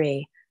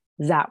 33,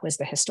 that was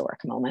the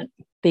historic moment,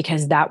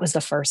 because that was the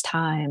first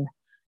time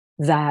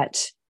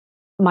that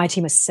my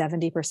team was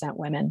 70%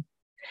 women.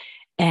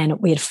 And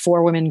we had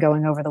 4 women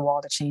going over the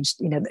wall to change,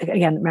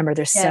 again, remember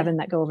there's 7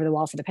 that go over the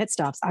wall for the pit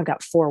stops. I've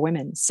got 4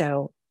 women.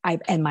 So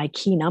and my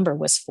key number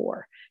was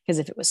 4, because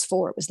if it was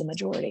 4, it was the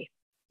majority.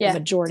 The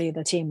majority of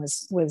the team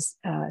was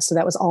so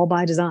that was all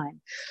by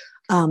design.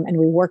 And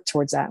we worked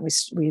towards that.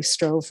 We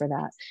strove for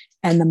that.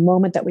 And the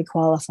moment that we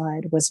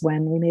qualified was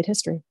when we made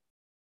history.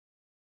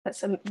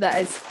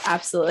 That is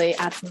absolutely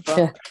admirable.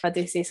 Yeah. I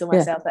do say so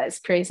myself. That is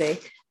crazy.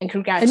 And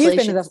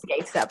congratulations to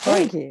getting to that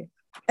point. Thank you.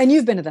 And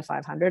you've been to the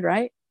 500,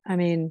 right? I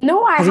mean,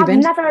 no, I have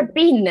never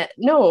been.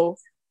 No.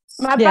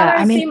 My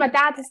dad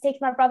has taken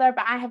my brother,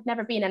 but I have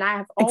never been, and I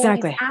have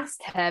always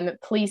asked him,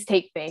 please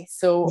take me.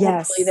 So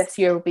hopefully this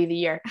year will be the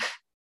year.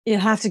 You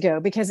have to go,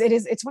 because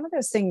it's one of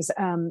those things.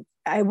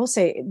 I will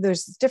say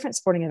there's different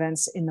sporting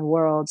events in the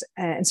world,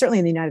 and certainly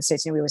in the United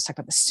States, we always talk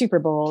about the Super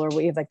Bowl, or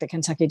we have like the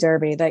Kentucky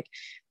Derby. Like,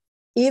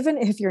 even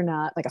if you're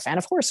not like a fan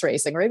of horse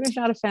racing, or even if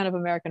you're not a fan of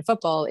American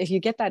football, if you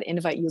get that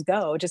invite, you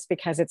go, just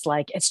because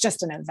it's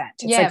just an event.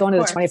 It's like going to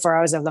the 24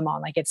 hours of Le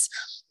Mans. Like,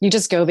 you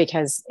just go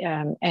because,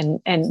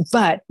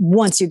 but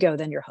once you go,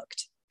 then you're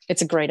hooked.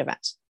 It's a great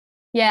event.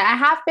 Yeah, I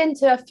have been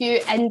to a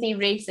few Indy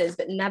races,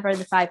 but never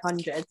the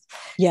 500.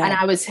 Yeah. And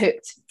I was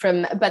hooked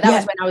but that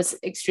was when I was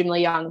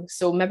extremely young.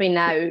 So maybe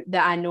now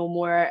that I know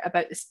more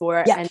about the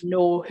sport and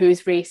know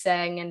who's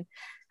racing and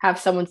have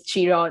someone to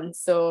cheer on.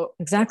 So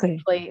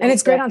exactly. And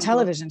it's great on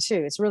television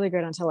too. It's really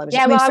great on television.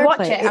 Yeah, I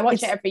watch it. I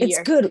watch it every year.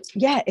 It's good.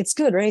 Yeah, it's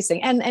good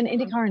racing. And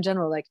IndyCar in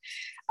general. Like,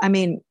 I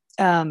mean,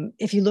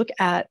 if you look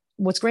at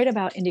what's great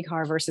about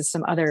IndyCar versus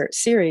some other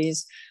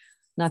series,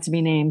 not to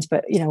be named,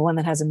 but one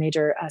that has a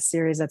major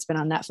series that's been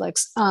on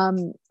Netflix,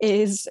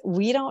 is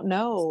we don't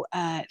know.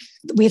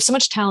 We have so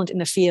much talent in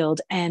the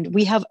field, and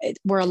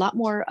we're a lot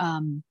more.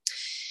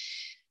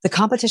 The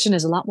competition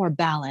is a lot more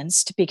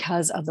balanced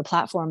because of the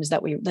platforms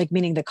that we like,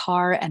 meaning the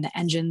car and the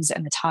engines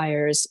and the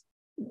tires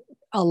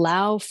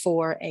allow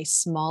for a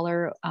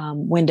smaller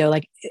window.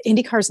 Like,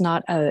 IndyCar is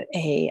not a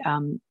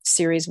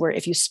series where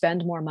if you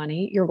spend more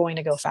money, you're going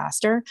to go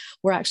faster.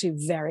 We're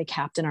actually very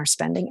capped in our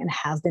spending and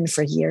have been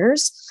for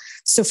years.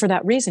 So for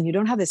that reason, you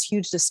don't have this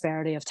huge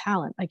disparity of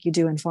talent like you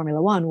do in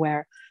Formula One,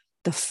 where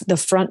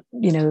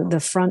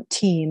the front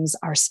teams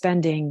are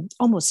spending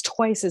almost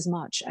twice as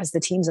much as the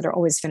teams that are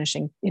always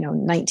finishing,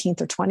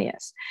 19th or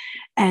 20th.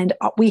 And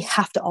we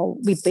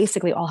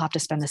basically all have to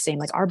spend the same.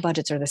 Like, our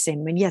budgets are the same.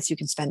 I mean, yes, you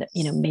can spend,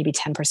 maybe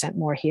 10%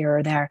 more here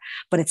or there,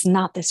 but it's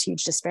not this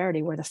huge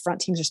disparity where the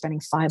front teams are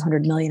spending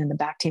 500 million and the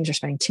back teams are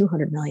spending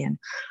 200 million.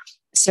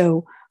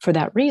 So for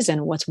that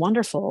reason, what's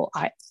wonderful,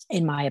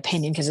 in my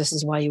opinion, because this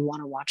is why you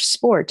want to watch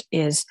sport,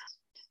 is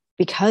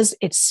because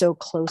it's so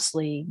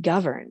closely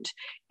governed,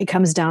 it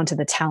comes down to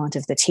the talent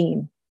of the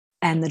team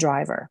and the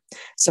driver.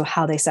 So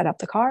how they set up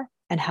the car,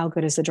 and how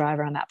good is the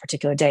driver on that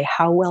particular day?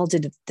 How well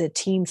did the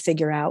team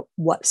figure out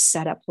what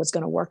setup was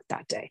going to work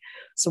that day?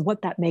 So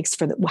what that makes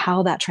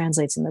how that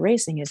translates in the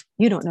racing is,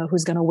 you don't know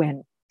who's going to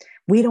win.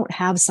 We don't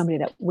have somebody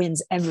that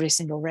wins every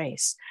single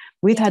race.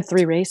 We've had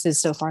 3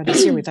 races so far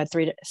this year. We've had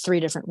three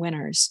different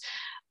winners.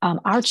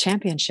 Our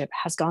championship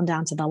has gone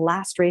down to the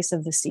last race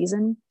of the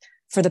season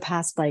for the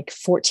past like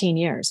 14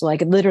 years.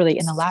 Like literally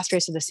in the last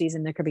race of the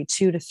season, there could be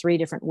 2 to 3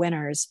 different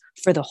winners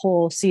for the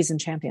whole season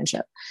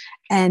championship.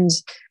 And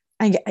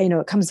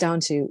it comes down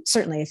to,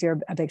 certainly if you're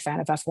a big fan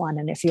of F1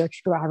 and if your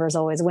driver is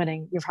always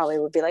winning, you probably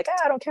would be like,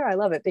 I don't care. I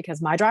love it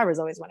because my driver is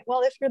always winning.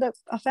 Well, if you're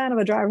a fan of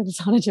a driver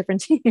that's on a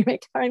different team,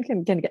 it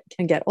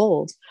can get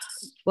old.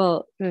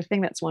 Well, the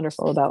thing that's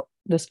wonderful about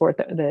the sport,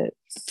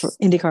 for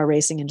IndyCar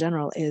racing in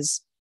general,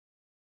 is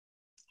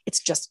it's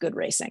just good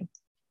racing.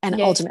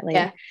 And ultimately,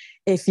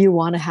 if you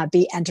want to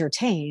be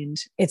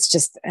entertained, it's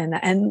just,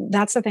 and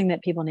that's the thing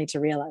that people need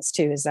to realize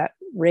too, is that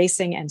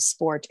racing and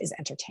sport is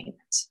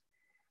entertainment.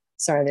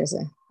 Sorry,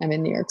 I'm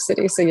in New York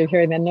City, so you're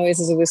hearing the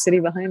noises of the city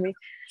behind me.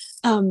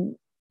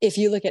 If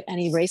you look at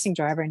any racing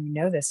driver, and you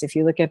know this, if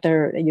you look at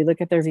their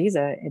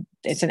visa,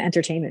 it's an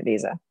entertainment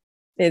visa.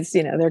 It's,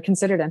 they're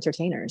considered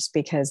entertainers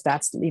because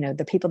that's,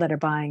 the people that are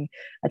buying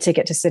a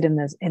ticket to sit in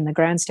the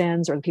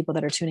grandstands, or the people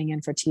that are tuning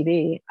in for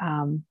TV,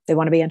 they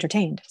want to be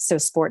entertained. So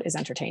sport is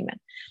entertainment,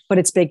 but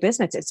it's big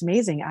business. It's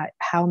amazing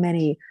how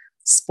many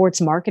sports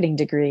marketing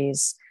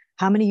degrees,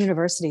 how many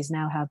universities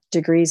now have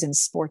degrees in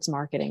sports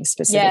marketing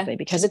specifically,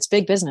 because it's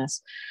big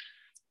business.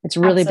 It's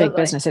really big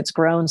business. It's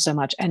grown so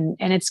much, and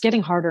it's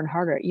getting harder and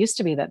harder. It used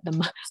to be that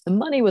the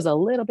money was a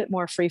little bit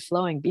more free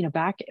flowing.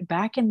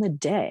 Back in the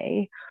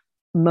day,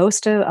 a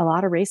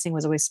lot of racing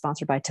was always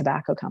sponsored by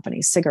tobacco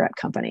companies, cigarette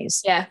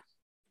companies. Yeah,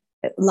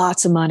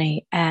 lots of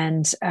money,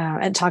 and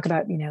talk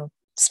about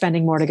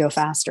spending more to go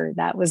faster.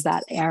 That was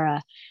that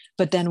era.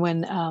 But then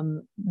when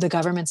the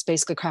governments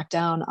basically cracked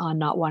down on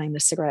not wanting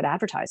the cigarette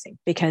advertising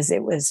because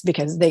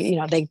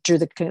they drew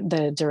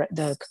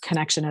the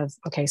connection of,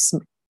 okay,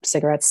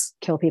 cigarettes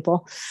kill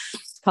people,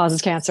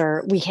 causes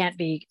cancer, we can't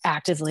be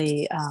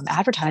actively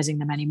advertising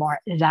them anymore.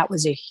 That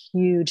was a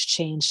huge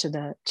change to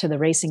the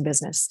racing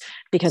business,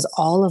 because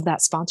all of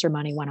that sponsor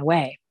money went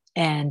away.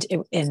 And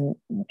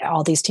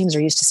all these teams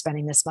are used to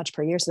spending this much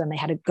per year. So then they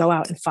had to go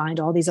out and find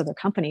all these other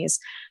companies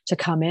to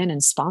come in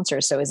and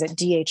sponsor. So is it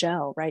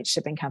DHL, right?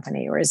 Shipping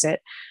company, or is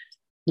it,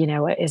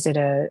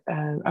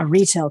 a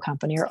retail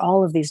company, or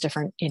all of these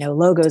different,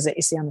 logos that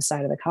you see on the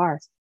side of the car.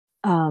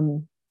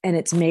 And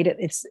it's made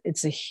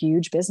it's a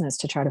huge business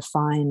to try to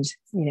find,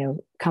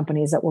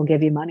 companies that will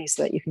give you money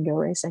so that you can go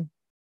racing.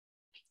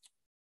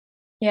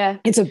 Yeah.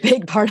 It's a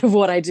big part of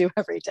what I do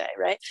every day,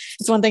 right?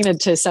 It's one thing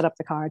to set up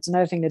the car. It's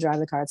another thing to drive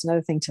the car. It's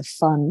another thing to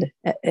fund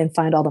and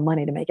find all the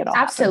money to make it all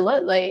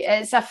Absolutely.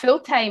 happen. It's a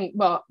full-time,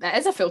 well, it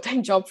is a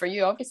full-time job for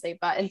you, obviously,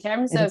 but in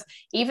terms of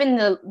even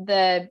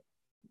the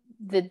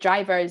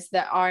drivers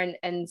that aren't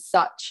in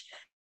such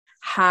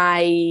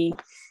high,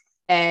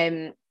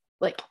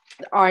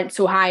 aren't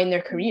so high in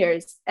their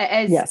careers,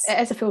 it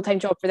is a full-time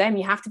job for them.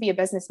 You have to be a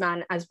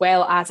businessman as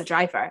well as a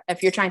driver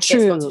if you're trying to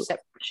get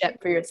sponsorship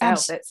for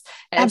yourself. It's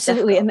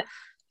absolutely difficult.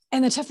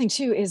 And the tough thing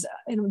too is,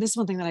 this is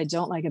one thing that I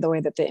don't like in the way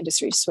that the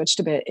industry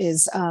switched a bit,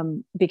 is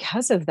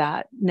because of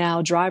that,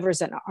 now drivers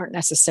that aren't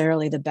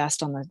necessarily the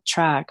best on the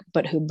track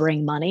but who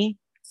bring money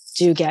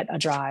do get a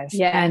drive,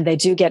 and they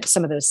do get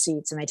some of those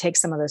seats, and they take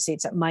some of those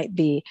seats that might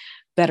be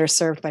better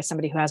served by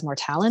somebody who has more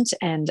talent.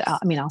 And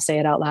I'll say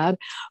it out loud,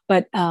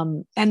 but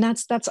and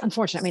that's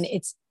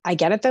unfortunate. I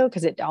get it though,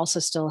 because it also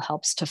still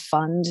helps to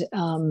fund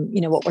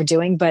what we're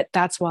doing. But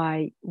that's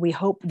why we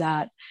hope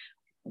that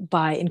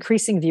by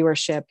increasing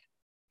viewership,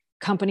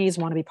 companies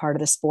want to be part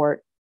of the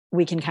sport.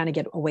 We can kind of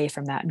get away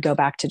from that and go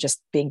back to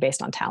just being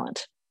based on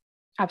talent.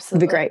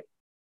 Absolutely. It'd be great.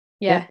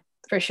 Yeah.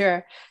 For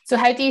sure. So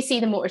how do you see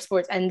the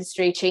motorsports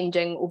industry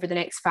changing over the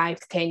next 5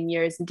 to 10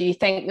 years? And do you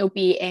think there'll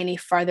be any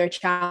further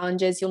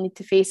challenges you'll need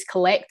to face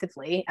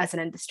collectively as an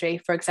industry?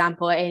 For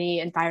example, any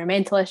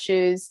environmental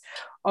issues?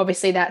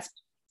 Obviously, that's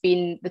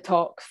been the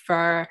talk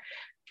for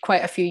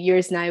quite a few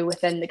years now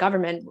within the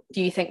government.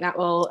 Do you think that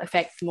will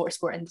affect the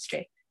motorsport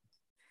industry?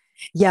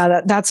 Yeah,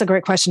 that's a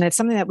great question. It's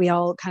something that we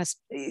all kind of,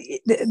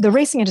 the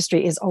racing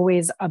industry is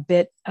always a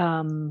bit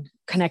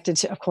connected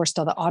to, of course,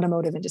 to the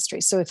automotive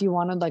industry. So if you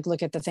want to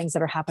look at the things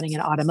that are happening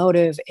in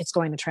automotive, it's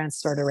going to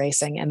transfer to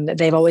racing. And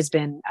they've always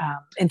been,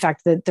 in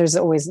fact, there's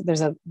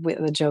a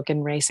joke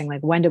in racing,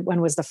 like when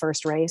was the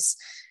first race?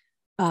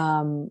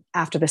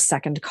 After the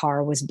second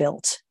car was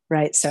built,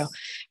 right? So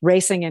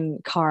racing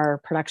and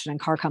car production and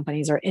car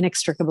companies are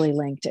inextricably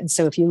linked. And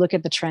so if you look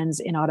at the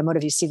trends in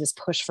automotive, you see this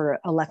push for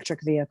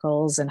electric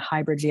vehicles and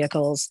hybrid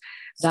vehicles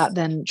that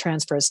then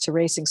transfers to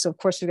racing. So of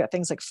course, we've got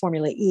things like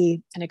Formula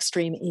E and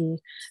Extreme E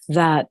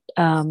that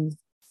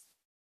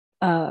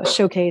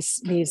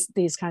showcase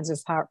these kinds of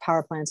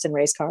power plants in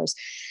race cars.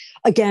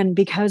 Again,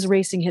 because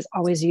racing has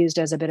always used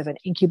as a bit of an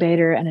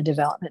incubator and a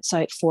development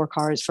site for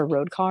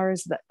road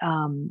cars,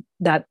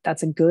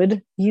 that's a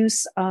good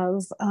use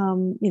of,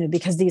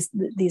 because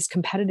these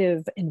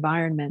competitive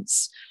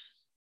environments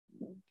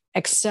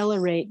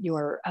accelerate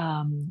your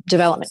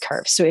development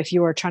curve. So if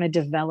you are trying to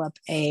develop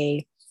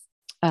a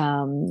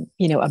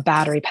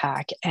battery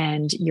pack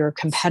and your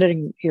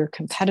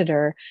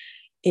competitor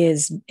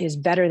is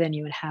better than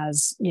you and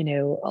has,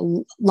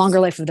 a longer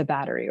life of the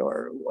battery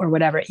or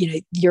whatever,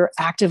 you're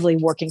actively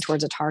working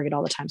towards a target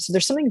all the time. So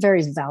there's something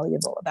very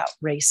valuable about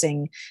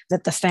racing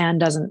that the fan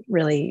doesn't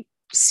really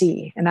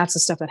see. And that's the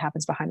stuff that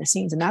happens behind the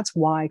scenes. And that's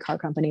why car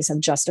companies have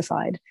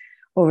justified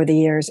over the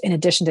years, in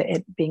addition to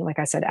it being, like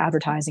I said,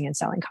 advertising and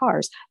selling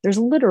cars, there's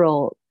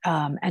literal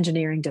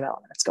engineering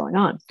development that's going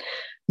on.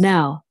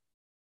 Now,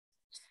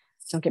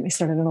 don't get me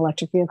started on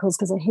electric vehicles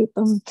because I hate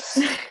them.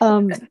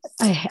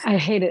 I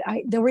hate it.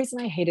 The reason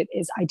I hate it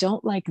is I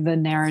don't like the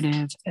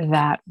narrative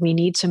that we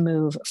need to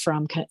move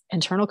from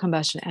internal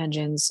combustion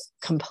engines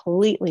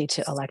completely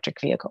to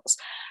electric vehicles.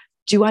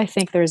 Do I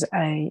think there's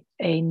a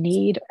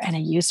need and a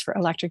use for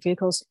electric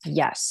vehicles?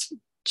 Yes.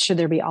 Should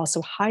there be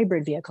also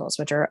hybrid vehicles,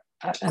 which are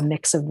a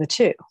mix of the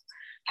two,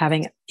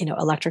 having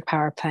electric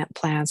power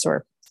plants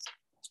or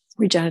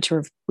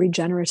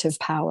regenerative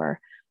power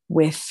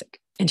with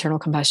internal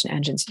combustion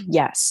engines?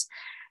 Yes.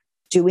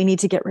 Do we need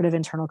to get rid of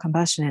internal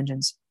combustion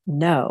engines?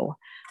 No.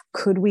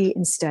 Could we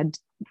instead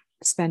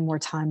spend more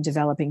time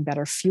developing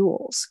better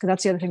fuels? Because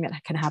that's the other thing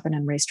that can happen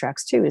in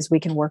racetracks too, is we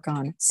can work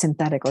on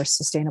synthetic or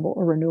sustainable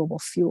or renewable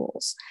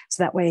fuels.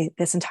 So that way,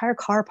 this entire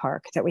car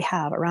park that we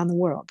have around the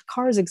world,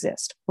 cars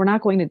exist. We're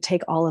not going to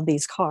take all of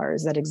these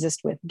cars that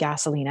exist with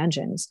gasoline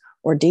engines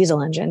or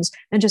diesel engines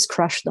and just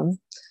crush them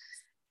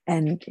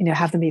and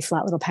have them be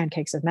flat little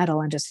pancakes of metal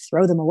and just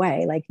throw them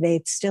away. Like,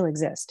 they still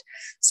exist.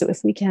 So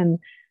if we can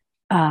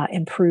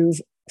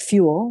improve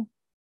fuel,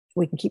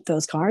 we can keep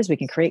those cars, we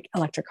can create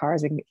electric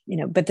cars, we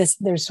can, but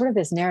there's sort of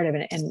this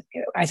narrative, and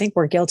I think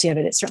we're guilty of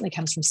it. It certainly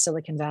comes from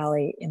Silicon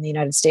Valley in the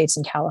United States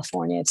and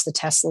California. It's the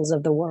Teslas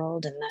of the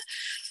world, and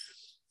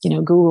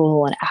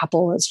Google and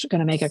Apple is going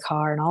to make a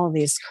car, and all of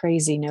these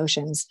crazy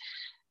notions,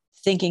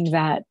 thinking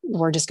that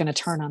we're just going to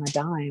turn on a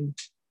dime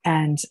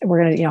and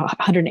we're going to,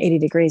 180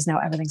 degrees, now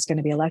everything's going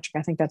to be electric.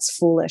 I think that's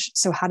foolish.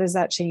 So how does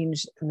that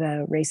change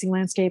the racing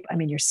landscape? I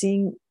mean, you're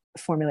seeing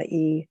Formula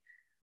E.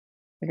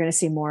 You're going to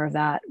see more of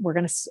that. We're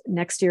going to,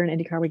 next year in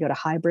IndyCar, we go to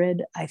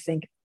hybrid. I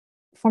think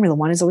Formula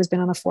One has always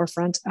been on the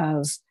forefront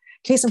of,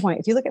 case in point,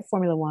 if you look at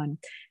Formula One,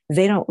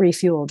 they don't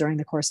refuel during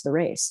the course of the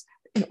race.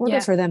 In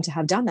order for them to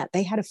have done that,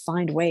 they had to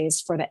find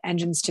ways for the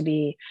engines to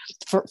be,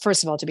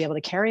 first of all, to be able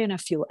to carry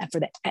enough fuel, and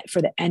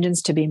for the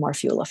engines to be more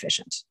fuel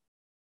efficient.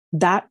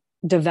 That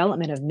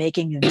development of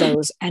making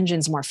those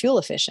engines more fuel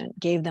efficient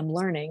gave them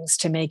learnings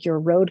to make your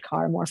road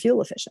car more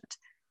fuel efficient.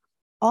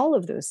 All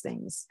of those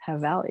things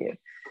have value.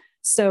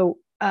 So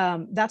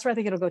that's where I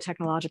think it'll go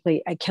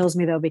technologically. It kills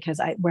me though,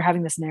 because we're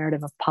having this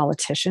narrative of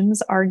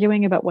politicians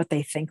arguing about what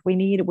they think we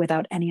need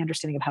without any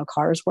understanding of how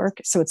cars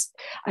work. So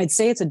I'd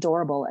say it's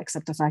adorable,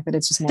 except the fact that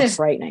it's just more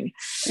frightening.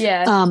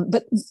 Yeah.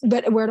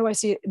 But where do I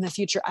see it in the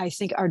future? I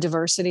think our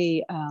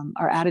diversity,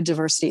 our added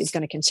diversity is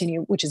going to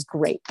continue, which is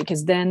great,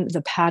 because then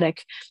the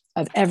paddock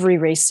of every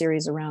race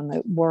series around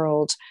the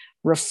world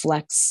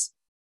reflects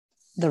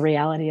the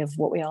reality of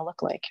what we all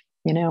look like,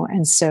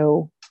 and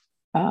so,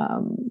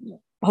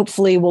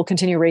 hopefully we'll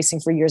continue racing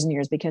for years and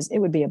years, because it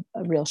would be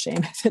a real shame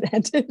if it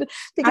ended,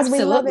 because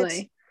we love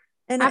it.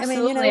 And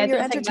absolutely. I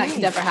don't think that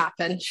could ever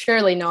happen.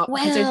 Surely not.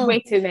 Well, because there's way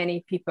too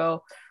many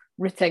people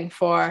rooting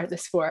for the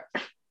sport.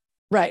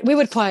 Right. We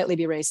would quietly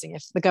be racing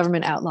if the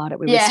government outlawed it.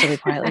 We would still be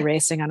quietly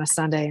racing on a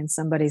Sunday in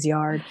somebody's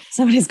yard,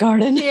 somebody's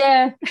garden.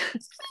 Yeah,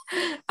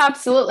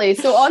 absolutely.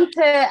 So on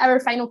to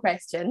our final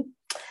question.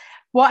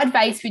 What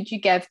advice would you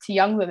give to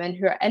young women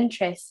who are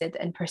interested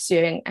in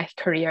pursuing a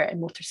career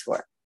in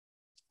motorsport?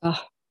 Oh,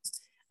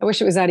 I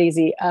wish it was that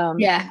easy.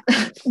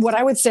 What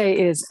I would say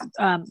is,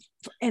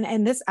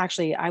 and this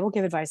actually, I will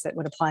give advice that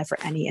would apply for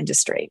any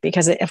industry,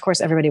 because of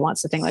course everybody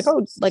wants to think like,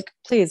 oh, like,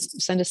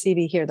 please send a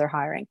CV here, they're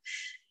hiring.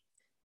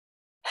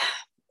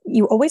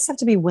 You always have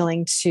to be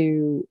willing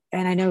to,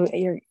 and I know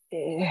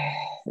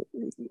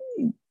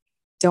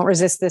don't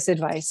resist this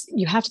advice.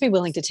 You have to be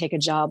willing to take a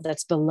job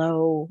that's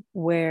below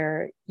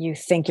where you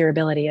think your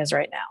ability is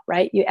right now,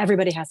 right?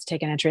 Everybody has to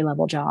take an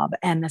entry-level job.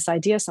 And this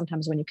idea,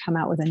 sometimes when you come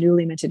out with a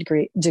newly minted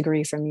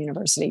degree from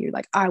university, you're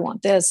like, I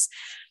want this.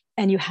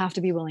 And you have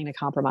to be willing to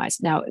compromise.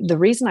 Now, the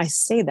reason I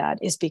say that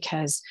is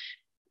because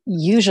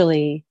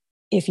usually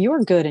if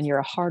you're good and you're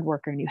a hard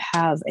worker and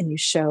you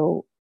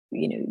show,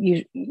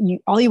 you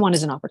all you want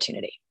is an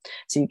opportunity.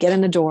 So you get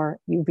in the door,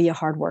 you be a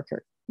hard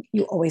worker,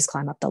 you always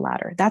climb up the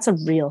ladder. That's a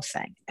real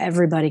thing.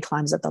 Everybody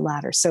climbs up the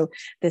ladder. So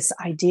this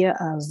idea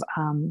of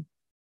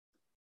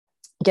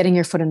getting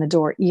your foot in the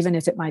door, even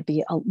if it might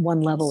be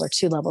one level or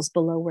two levels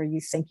below where you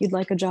think you'd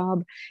like a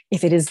job,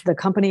 if it is the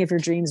company of your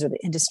dreams or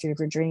the industry of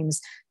your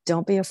dreams,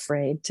 don't be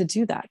afraid to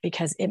do that,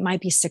 because it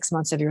might be 6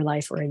 months of your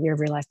life or a year of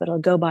your life, but it'll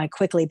go by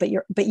quickly. But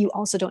you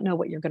also don't know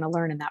what you're going to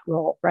learn in that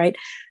role, right?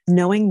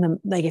 Knowing them,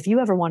 like if you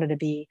ever wanted to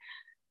be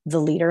the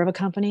leader of a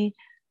company,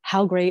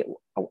 how great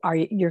are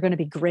you? You're going to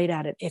be great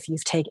at it if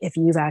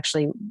you've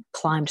actually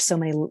climbed so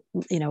many,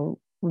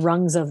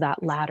 rungs of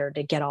that ladder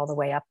to get all the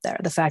way up there.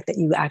 The fact that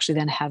you actually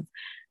then have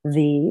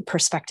the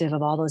perspective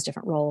of all those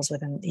different roles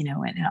within,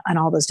 and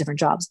all those different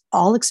jobs,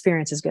 all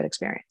experience is good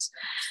experience.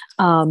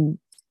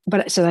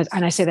 but so that,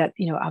 and I say that,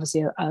 you know,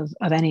 obviously of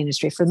any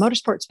industry. For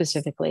motorsport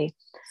specifically,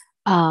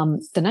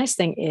 the nice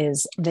thing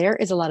is there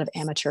is a lot of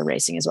amateur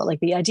racing as well. Like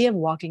the idea of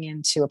walking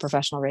into a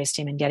professional race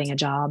team and getting a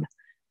job,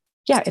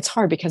 yeah, it's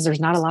hard because there's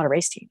not a lot of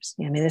race teams.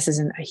 I mean, this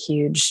isn't a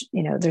huge,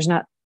 you know, there's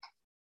not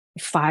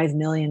 5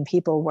 million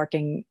people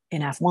working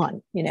in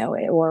F1, you know,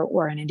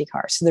 or in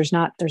IndyCar. So there's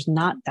not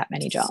that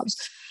many jobs.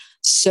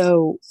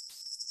 So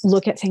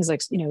look at things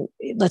like, you know,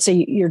 let's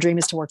say your dream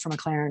is to work for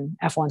McLaren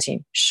F1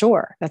 team.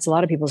 Sure, that's a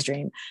lot of people's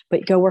dream,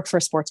 but go work for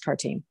a sports car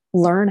team.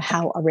 Learn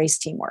how a race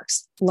team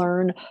works.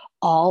 Learn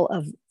all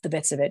of the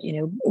bits of it. You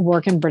know,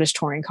 work in British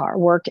touring car.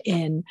 Work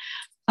in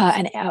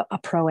a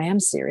pro-am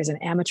series, an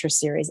amateur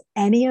series.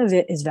 Any of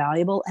it is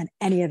valuable, and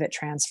any of it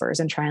transfers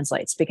and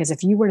translates. Because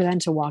if you were then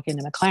to walk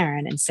into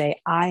McLaren and say,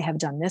 I have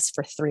done this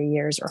for 3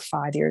 years or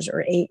 5 years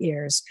or 8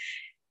 years,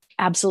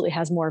 absolutely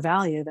has more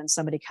value than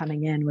somebody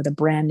coming in with a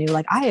brand new,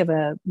 like, I have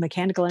a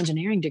mechanical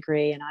engineering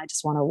degree and I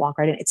just want to walk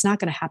right in. It's not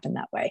going to happen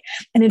that way.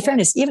 And in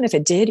fairness, even if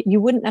it did, you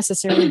wouldn't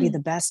necessarily be the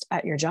best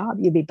at your job.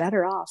 You'd be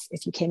better off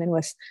if you came in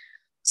with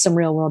some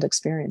real world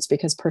experience,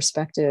 because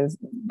perspective,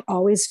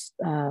 always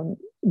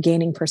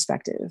gaining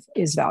perspective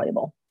is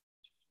valuable.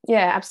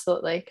 Yeah,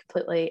 absolutely.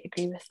 Completely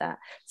agree with that.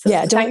 So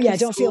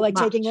don't feel like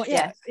taking one.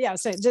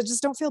 So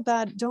just don't feel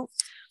bad.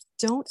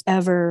 Don't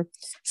ever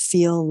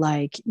feel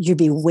like you'd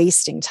be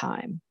wasting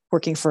time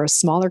working for a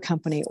smaller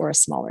company or a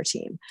smaller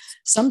team.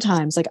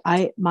 Sometimes, like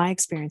my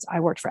experience, I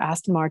worked for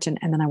Aston Martin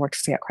and then I worked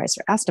for Fiat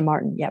Chrysler. Aston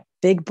Martin,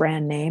 big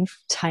brand name,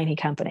 tiny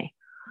company.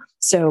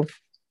 So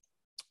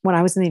when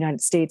I was in the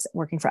United States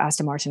working for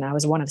Aston Martin, I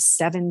was one of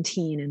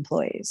 17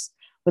 employees.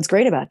 What's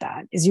great about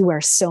that is you wear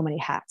so many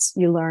hats.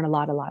 You learn a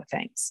lot of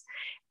things.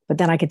 But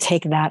then I could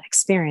take that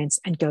experience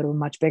and go to a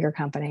much bigger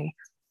company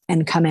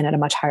and come in at a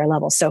much higher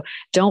level. So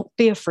don't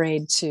be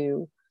afraid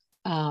to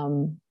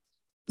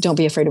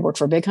work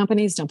for big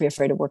companies. Don't be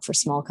afraid to work for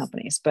small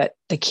companies. But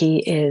the key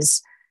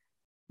is,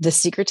 the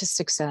secret to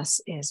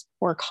success is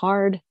work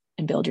hard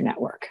and build your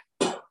network.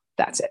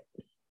 That's it.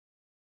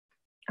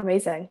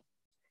 Amazing.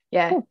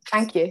 Yeah.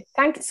 Thank you.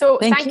 Thank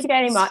you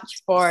very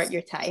much for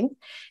your time.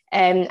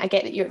 I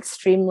get that you're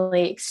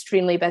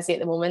extremely busy at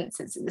the moment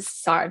since the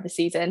start of the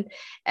season.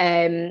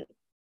 It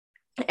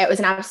was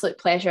an absolute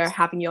pleasure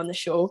having you on the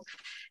show.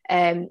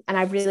 And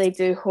I really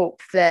do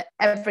hope that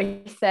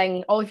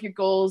everything, all of your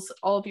goals,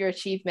 all of your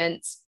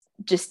achievements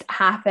just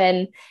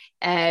happen.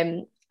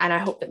 And I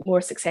hope that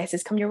more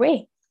successes come your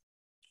way.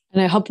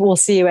 And I hope we'll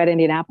see you at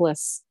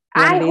Indianapolis.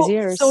 I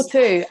hope so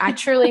too. I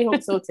truly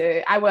hope so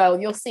too. I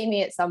will. You'll see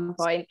me at some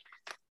point.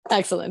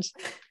 Excellent.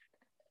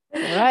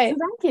 All right.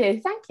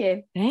 So thank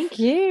you. Thank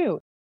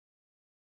you.